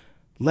case,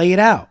 lay it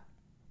out.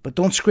 But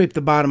don't scrape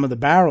the bottom of the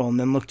barrel and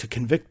then look to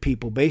convict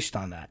people based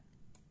on that.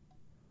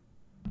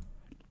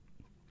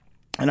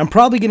 And I'm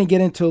probably going to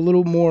get into a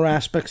little more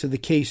aspects of the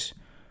case,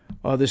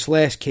 this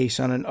last case,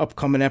 on an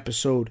upcoming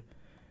episode,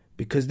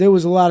 because there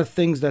was a lot of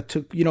things that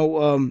took,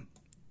 one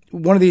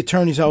of the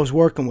attorneys I was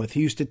working with,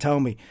 he used to tell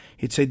me,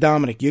 he'd say,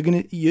 Dominic,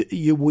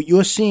 what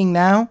you're seeing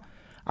now,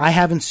 I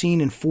haven't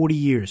seen in 40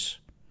 years.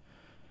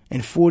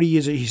 In 40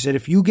 years, he said,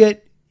 if you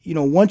get,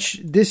 once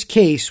this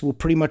case will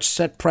pretty much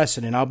set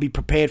precedent, I'll be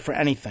prepared for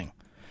anything.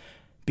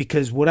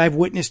 Because what I've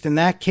witnessed in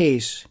that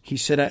case, he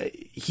said,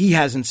 he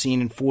hasn't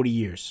seen in 40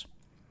 years.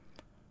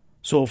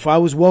 So if I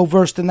was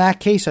well-versed in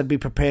that case, I'd be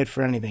prepared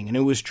for anything. And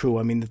it was true.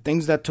 I mean, the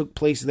things that took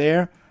place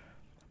there,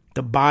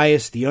 the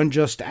bias, the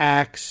unjust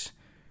acts,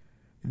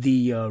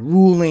 the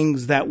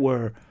rulings that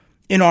were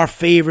in our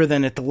favor,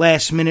 then at the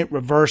last minute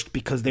reversed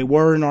because they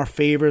were in our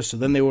favor, so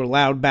then they were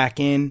allowed back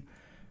in.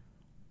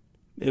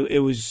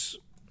 It was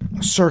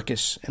a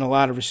circus in a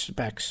lot of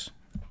respects,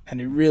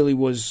 and it really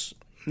was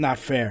not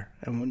fair.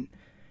 And when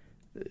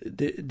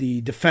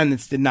the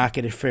defendants did not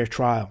get a fair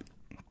trial.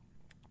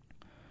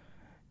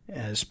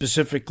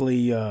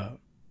 Specifically,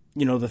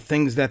 the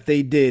things that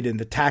they did and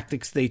the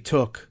tactics they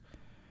took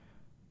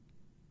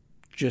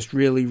just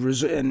really,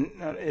 and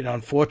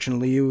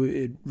unfortunately,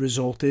 it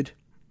resulted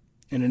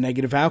in a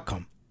negative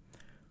outcome.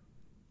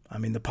 I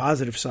mean, the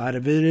positive side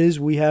of it is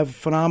we have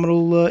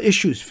phenomenal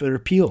issues for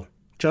appeal.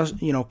 Just,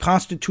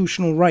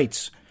 constitutional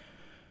rights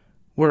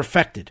were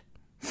affected.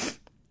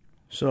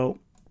 So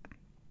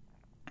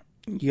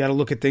you got to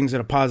look at things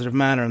in a positive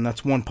manner, and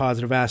that's one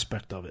positive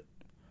aspect of it.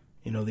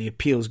 The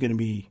appeal is going to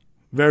be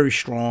very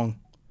strong,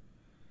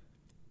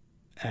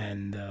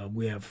 and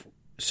we have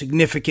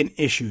significant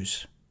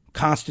issues,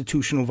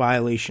 constitutional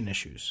violation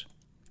issues.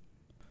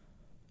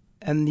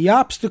 And the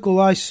obstacle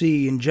I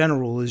see in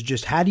general is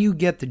just how do you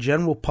get the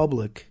general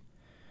public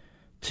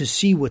to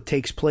see what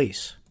takes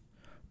place,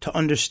 to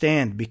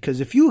understand? Because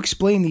if you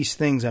explain these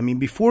things,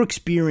 before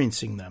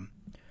experiencing them,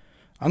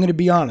 I'm going to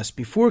be honest,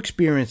 before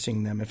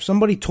experiencing them, if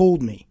somebody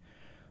told me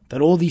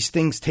that all these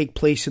things take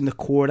place in the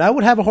court, I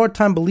would have a hard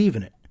time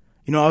believing it.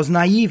 I was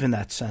naive in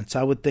that sense.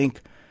 I would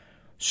think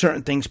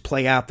certain things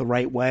play out the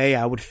right way.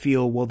 I would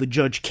feel, well, the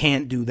judge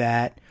can't do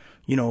that.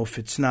 If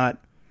it's not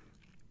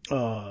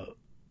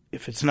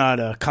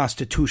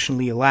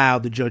constitutionally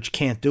allowed, the judge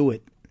can't do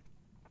it.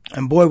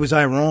 And boy, was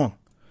I wrong.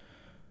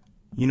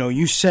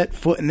 You set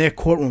foot in their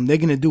courtroom, they're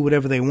going to do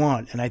whatever they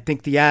want. And I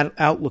think the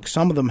outlook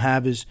some of them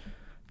have is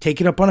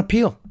take it up on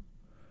appeal.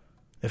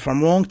 If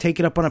I'm wrong, take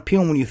it up on appeal.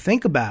 And when you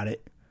think about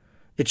it,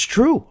 it's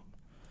true.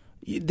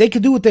 They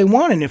could do what they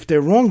want, and if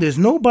they're wrong, there's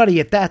nobody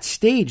at that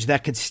stage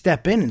that could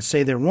step in and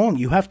say they're wrong.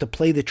 You have to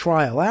play the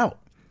trial out.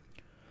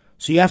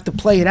 So you have to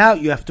play it out.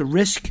 You have to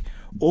risk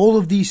all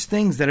of these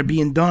things that are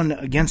being done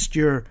against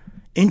your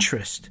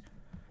interest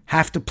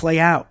have to play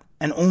out,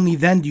 and only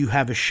then do you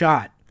have a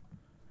shot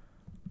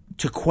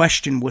to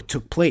question what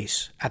took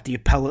place at the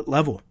appellate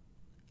level.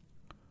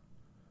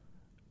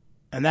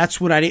 And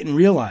that's what I didn't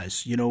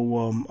realize,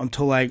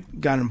 until I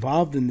got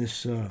involved in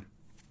this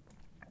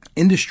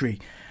industry.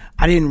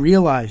 I didn't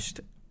realize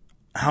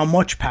how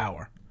much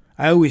power.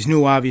 I always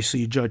knew,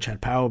 obviously, a judge had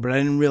power, but I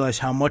didn't realize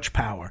how much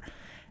power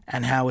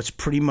and how it's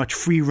pretty much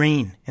free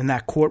reign in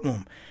that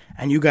courtroom.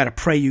 And you got to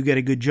pray you get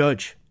a good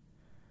judge,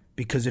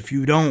 because if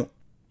you don't,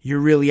 you're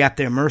really at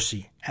their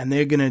mercy, and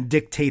they're going to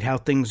dictate how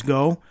things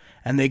go,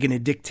 and they're going to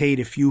dictate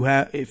if you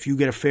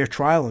get a fair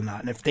trial or not.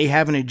 And if they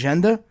have an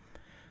agenda,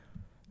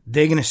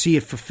 they're going to see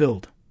it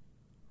fulfilled.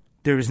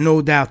 There is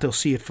no doubt they'll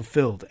see it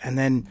fulfilled. And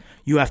then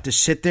you have to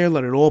sit there,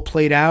 let it all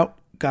play out.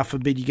 God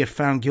forbid you get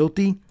found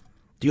guilty.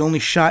 The only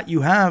shot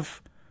you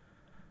have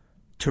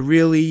to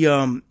really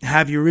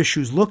have your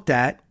issues looked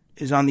at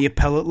is on the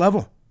appellate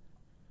level.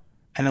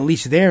 And at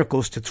least there it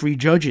goes to 3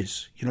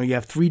 judges. You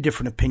have 3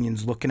 different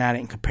opinions looking at it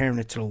and comparing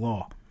it to the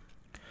law.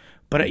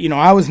 But,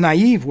 I was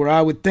naive where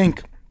I would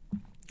think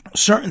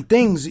certain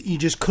things you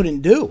just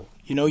couldn't do.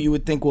 You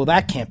would think, well,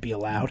 that can't be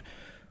allowed.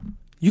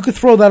 You could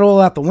throw that all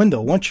out the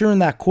window. Once you're in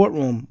that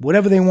courtroom,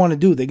 whatever they want to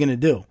do, they're going to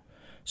do.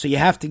 So you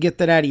have to get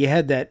that out of your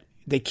head that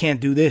they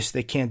can't do this,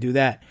 they can't do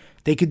that.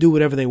 They could do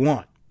whatever they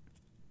want.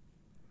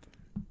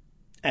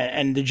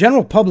 And the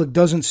general public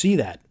doesn't see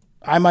that.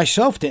 I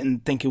myself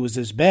didn't think it was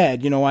this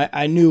bad.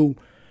 I knew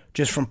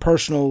just from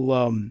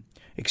personal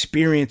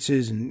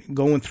experiences and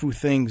going through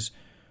things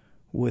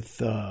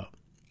with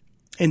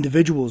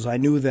individuals, I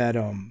knew that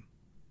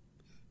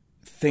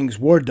things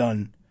were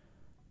done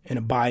in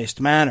a biased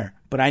manner.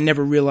 But I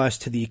never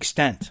realized to the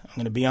extent. I'm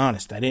going to be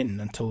honest. I didn't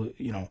until,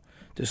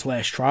 this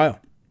last trial.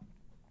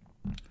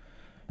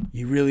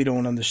 You really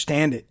don't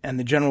understand it, and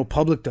the general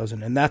public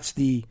doesn't. And that's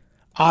the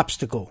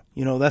obstacle.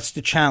 That's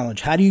the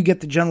challenge. How do you get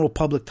the general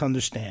public to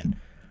understand?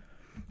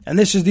 And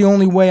this is the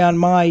only way on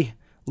my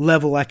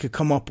level I could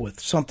come up with.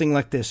 Something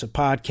like this, a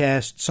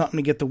podcast, something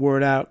to get the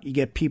word out. You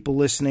get people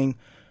listening.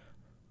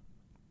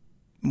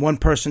 One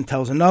person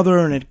tells another,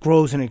 and it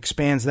grows and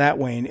expands that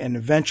way. And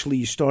eventually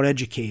you start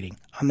educating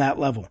on that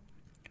level.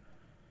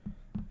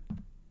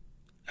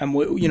 And,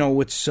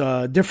 what's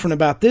different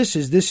about this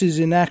is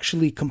an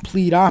actually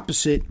complete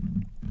opposite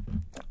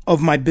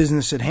of my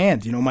business at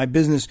hand. My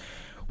business,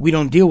 we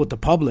don't deal with the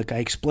public. I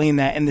explain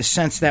that in the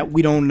sense that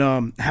we don't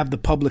have the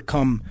public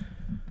come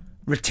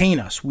retain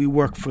us. We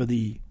work for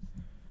the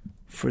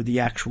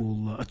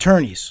actual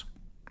attorneys.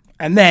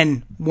 And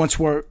then once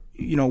we're,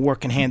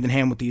 working hand in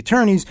hand with the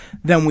attorneys,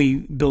 then we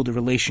build a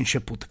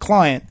relationship with the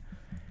client,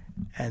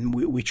 and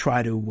we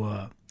try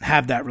to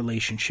have that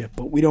relationship.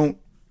 But we don't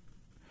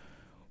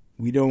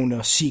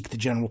seek the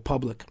general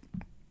public.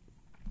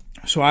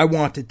 So I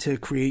wanted to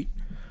create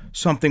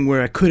something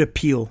where I could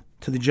appeal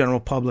to the general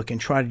public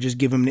and try to just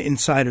give them the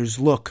insider's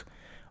look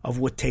of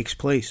what takes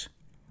place.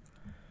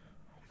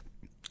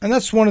 And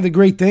that's one of the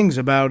great things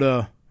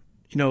about,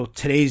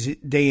 today's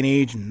day and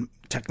age and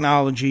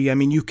technology. I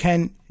mean, you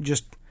can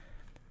just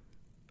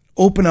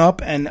open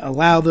up and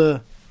allow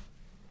the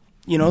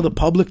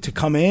public to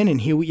come in and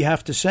hear what you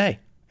have to say.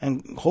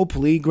 And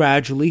hopefully,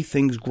 gradually,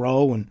 things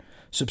grow and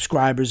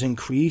subscribers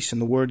increase and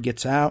the word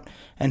gets out.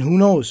 And who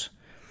knows?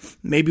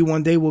 Maybe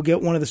one day we'll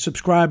get one of the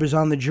subscribers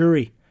on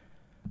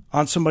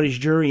somebody's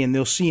jury, and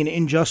they'll see an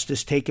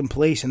injustice taking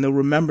place, and they'll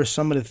remember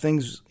some of the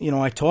things,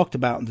 I talked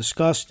about and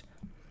discussed,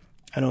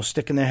 and it'll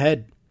stick in their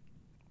head.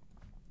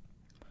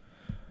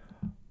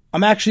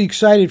 I'm actually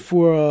excited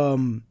for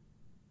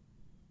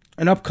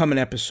an upcoming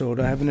episode.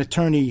 I have an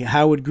attorney,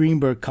 Howard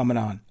Greenberg, coming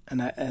on,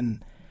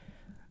 and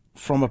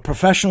from a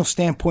professional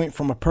standpoint,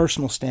 from a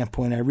personal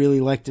standpoint, I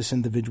really like this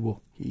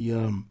individual.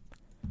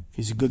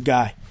 He's a good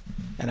guy,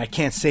 and I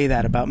can't say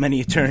that about many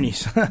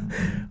attorneys.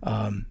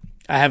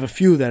 I have a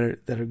few that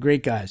are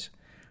great guys,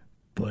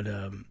 but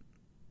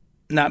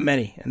not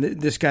many. And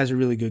this guy's a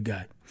really good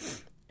guy,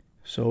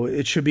 so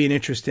it should be an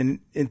interesting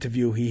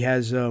interview. He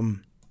has a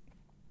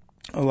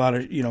lot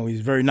of,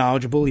 he's very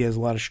knowledgeable. He has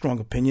a lot of strong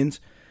opinions.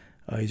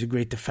 He's a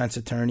great defense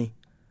attorney.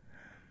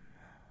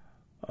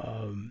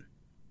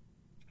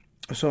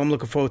 So I'm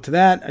looking forward to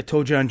that. I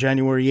told you on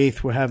January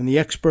 8th we're having the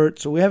expert.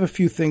 So we have a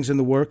few things in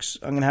the works.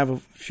 I'm going to have a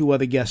few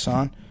other guests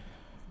on.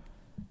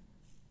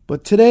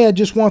 But today I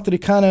just wanted to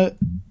kind of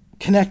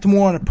connect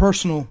more on a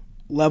personal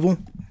level.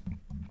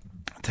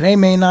 Today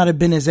may not have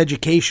been as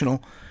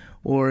educational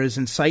or as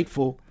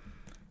insightful.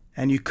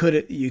 And you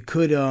could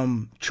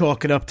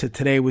chalk it up to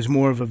today was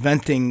more of a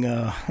venting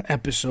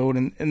episode,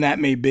 and that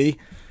may be.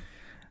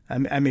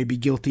 I may be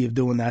guilty of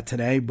doing that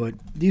today, but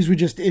these were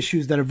just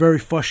issues that are very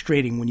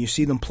frustrating when you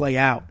see them play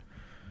out,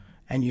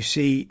 and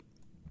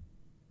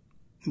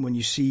when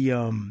you see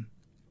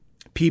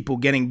people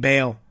getting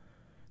bail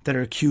that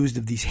are accused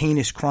of these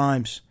heinous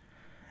crimes,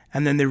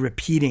 and then they're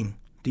repeating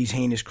these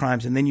heinous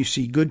crimes, and then you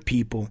see good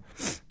people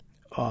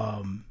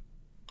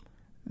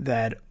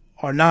that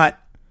are not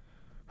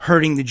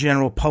hurting the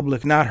general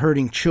public, not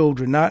hurting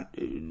children, not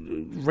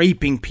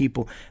raping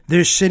people.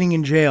 They're sitting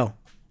in jail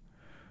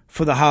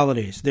for the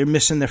holidays. They're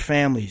missing their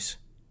families.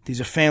 These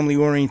are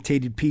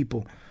family-orientated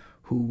people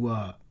who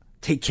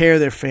take care of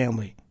their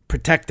family,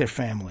 protect their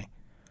family,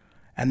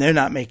 and they're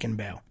not making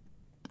bail.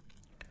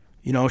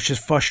 It's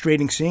just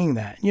frustrating seeing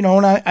that. And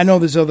I know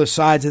there's other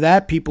sides of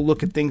that. People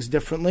look at things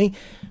differently,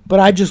 but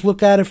I just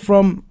look at it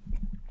from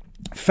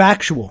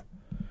factual.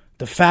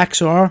 The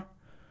facts are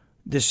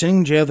they're sitting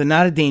in jail. They're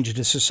not a danger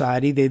to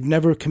society. They've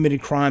never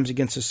committed crimes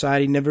against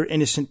society. Never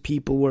innocent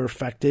people were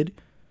affected.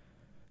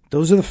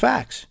 Those are the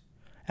facts.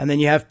 And then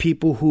you have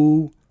people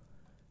who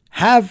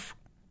have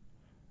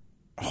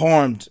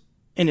harmed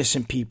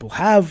innocent people,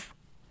 have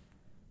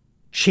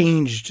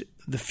changed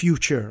the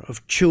future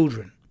of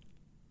children,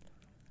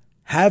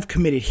 have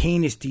committed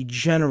heinous,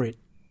 degenerate,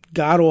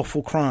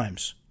 god-awful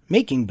crimes,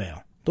 making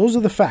bail. Those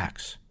are the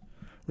facts.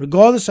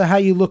 Regardless of how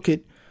you look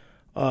at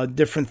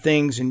different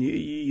things and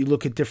you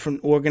look at different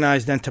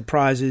organized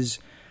enterprises,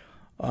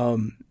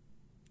 I'm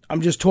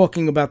just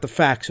talking about the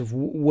facts of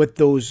what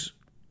those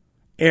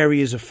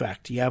areas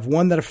affect. You have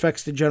one that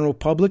affects the general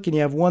public, and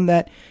you have one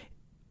that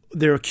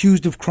they're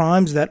accused of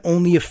crimes that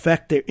only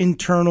affect their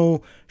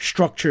internal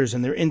structures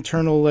and their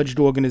internal alleged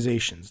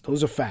organizations.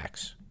 Those are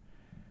facts.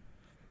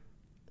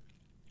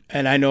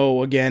 And I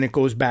know, again, it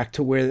goes back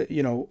to where,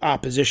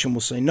 opposition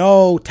will say,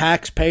 no,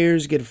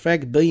 taxpayers get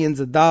affected, billions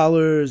of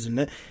dollars.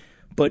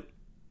 But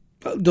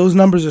those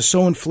numbers are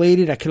so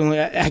inflated. I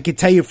can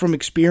tell you from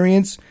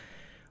experience,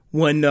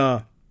 when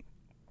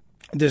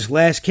this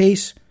last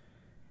case,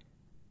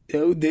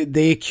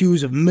 they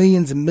accuse of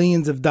millions and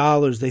millions of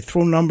dollars. They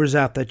throw numbers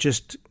out that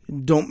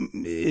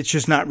it's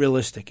just not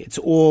realistic. It's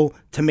all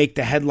to make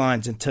the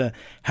headlines and to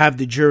have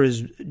the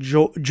jurors'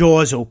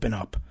 jaws open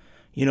up.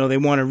 They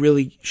want to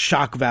really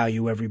shock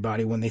value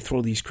everybody when they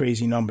throw these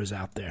crazy numbers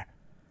out there.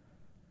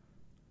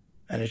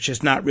 And it's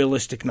just not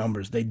realistic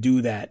numbers. They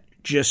do that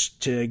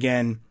just to,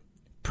 again,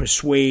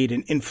 persuade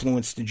and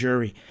influence the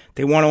jury.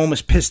 They want to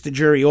almost piss the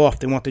jury off.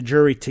 They want the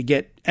jury to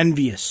get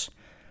envious.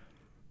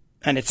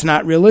 And it's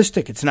not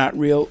realistic. It's not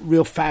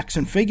real facts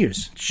and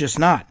figures. It's just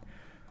not.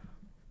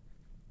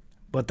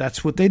 But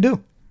that's what they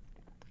do.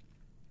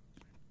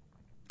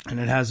 And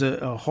it has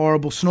a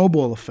horrible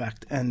snowball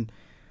effect. And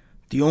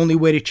the only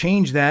way to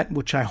change that,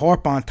 which I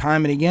harp on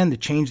time and again, to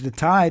change the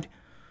tide,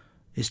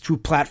 is through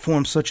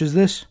platforms such as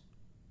this.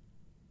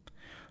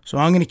 So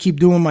I'm going to keep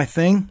doing my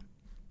thing.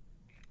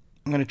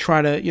 I'm going to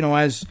try to,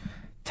 as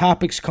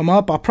topics come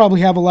up, I'll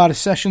probably have a lot of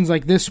sessions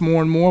like this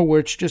more and more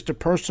where it's just a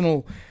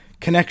personal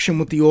connection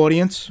with the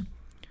audience.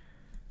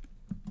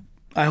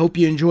 I hope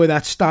you enjoy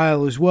that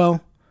style as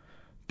well,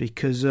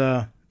 because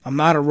I'm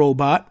not a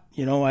robot.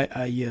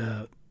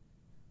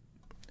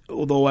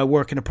 Although I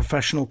work in a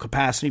professional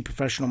capacity,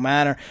 professional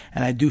manner,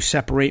 and I do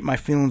separate my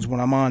feelings when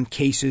I'm on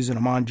cases and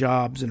I'm on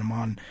jobs and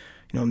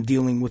I'm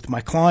dealing with my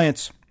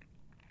clients.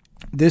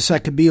 This I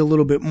could be a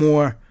little bit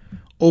more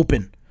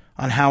open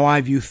on how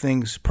I view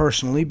things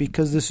personally,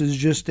 because this is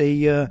just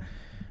a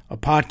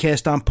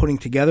podcast I'm putting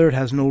together. It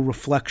has no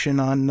reflection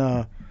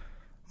on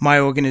my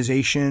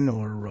organization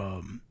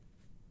or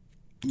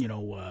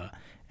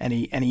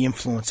any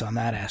influence on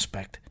that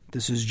aspect.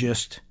 This is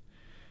just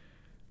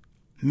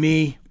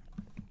me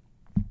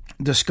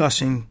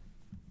discussing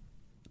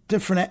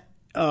different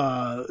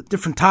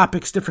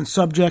topics, different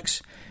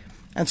subjects,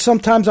 and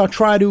sometimes I'll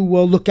try to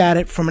look at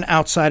it from an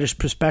outsider's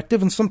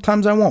perspective, and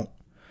sometimes I won't.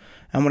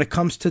 And when it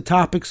comes to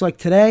topics like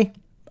today,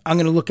 I'm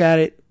going to look at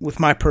it with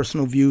my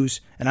personal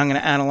views, and I'm going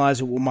to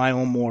analyze it with my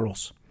own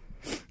morals.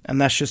 And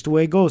that's just the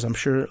way it goes. I'm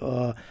sure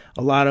a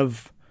lot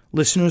of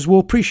listeners will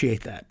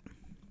appreciate that.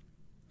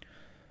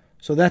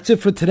 So that's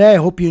it for today. I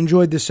hope you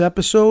enjoyed this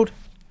episode,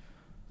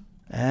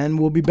 and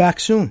we'll be back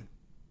soon.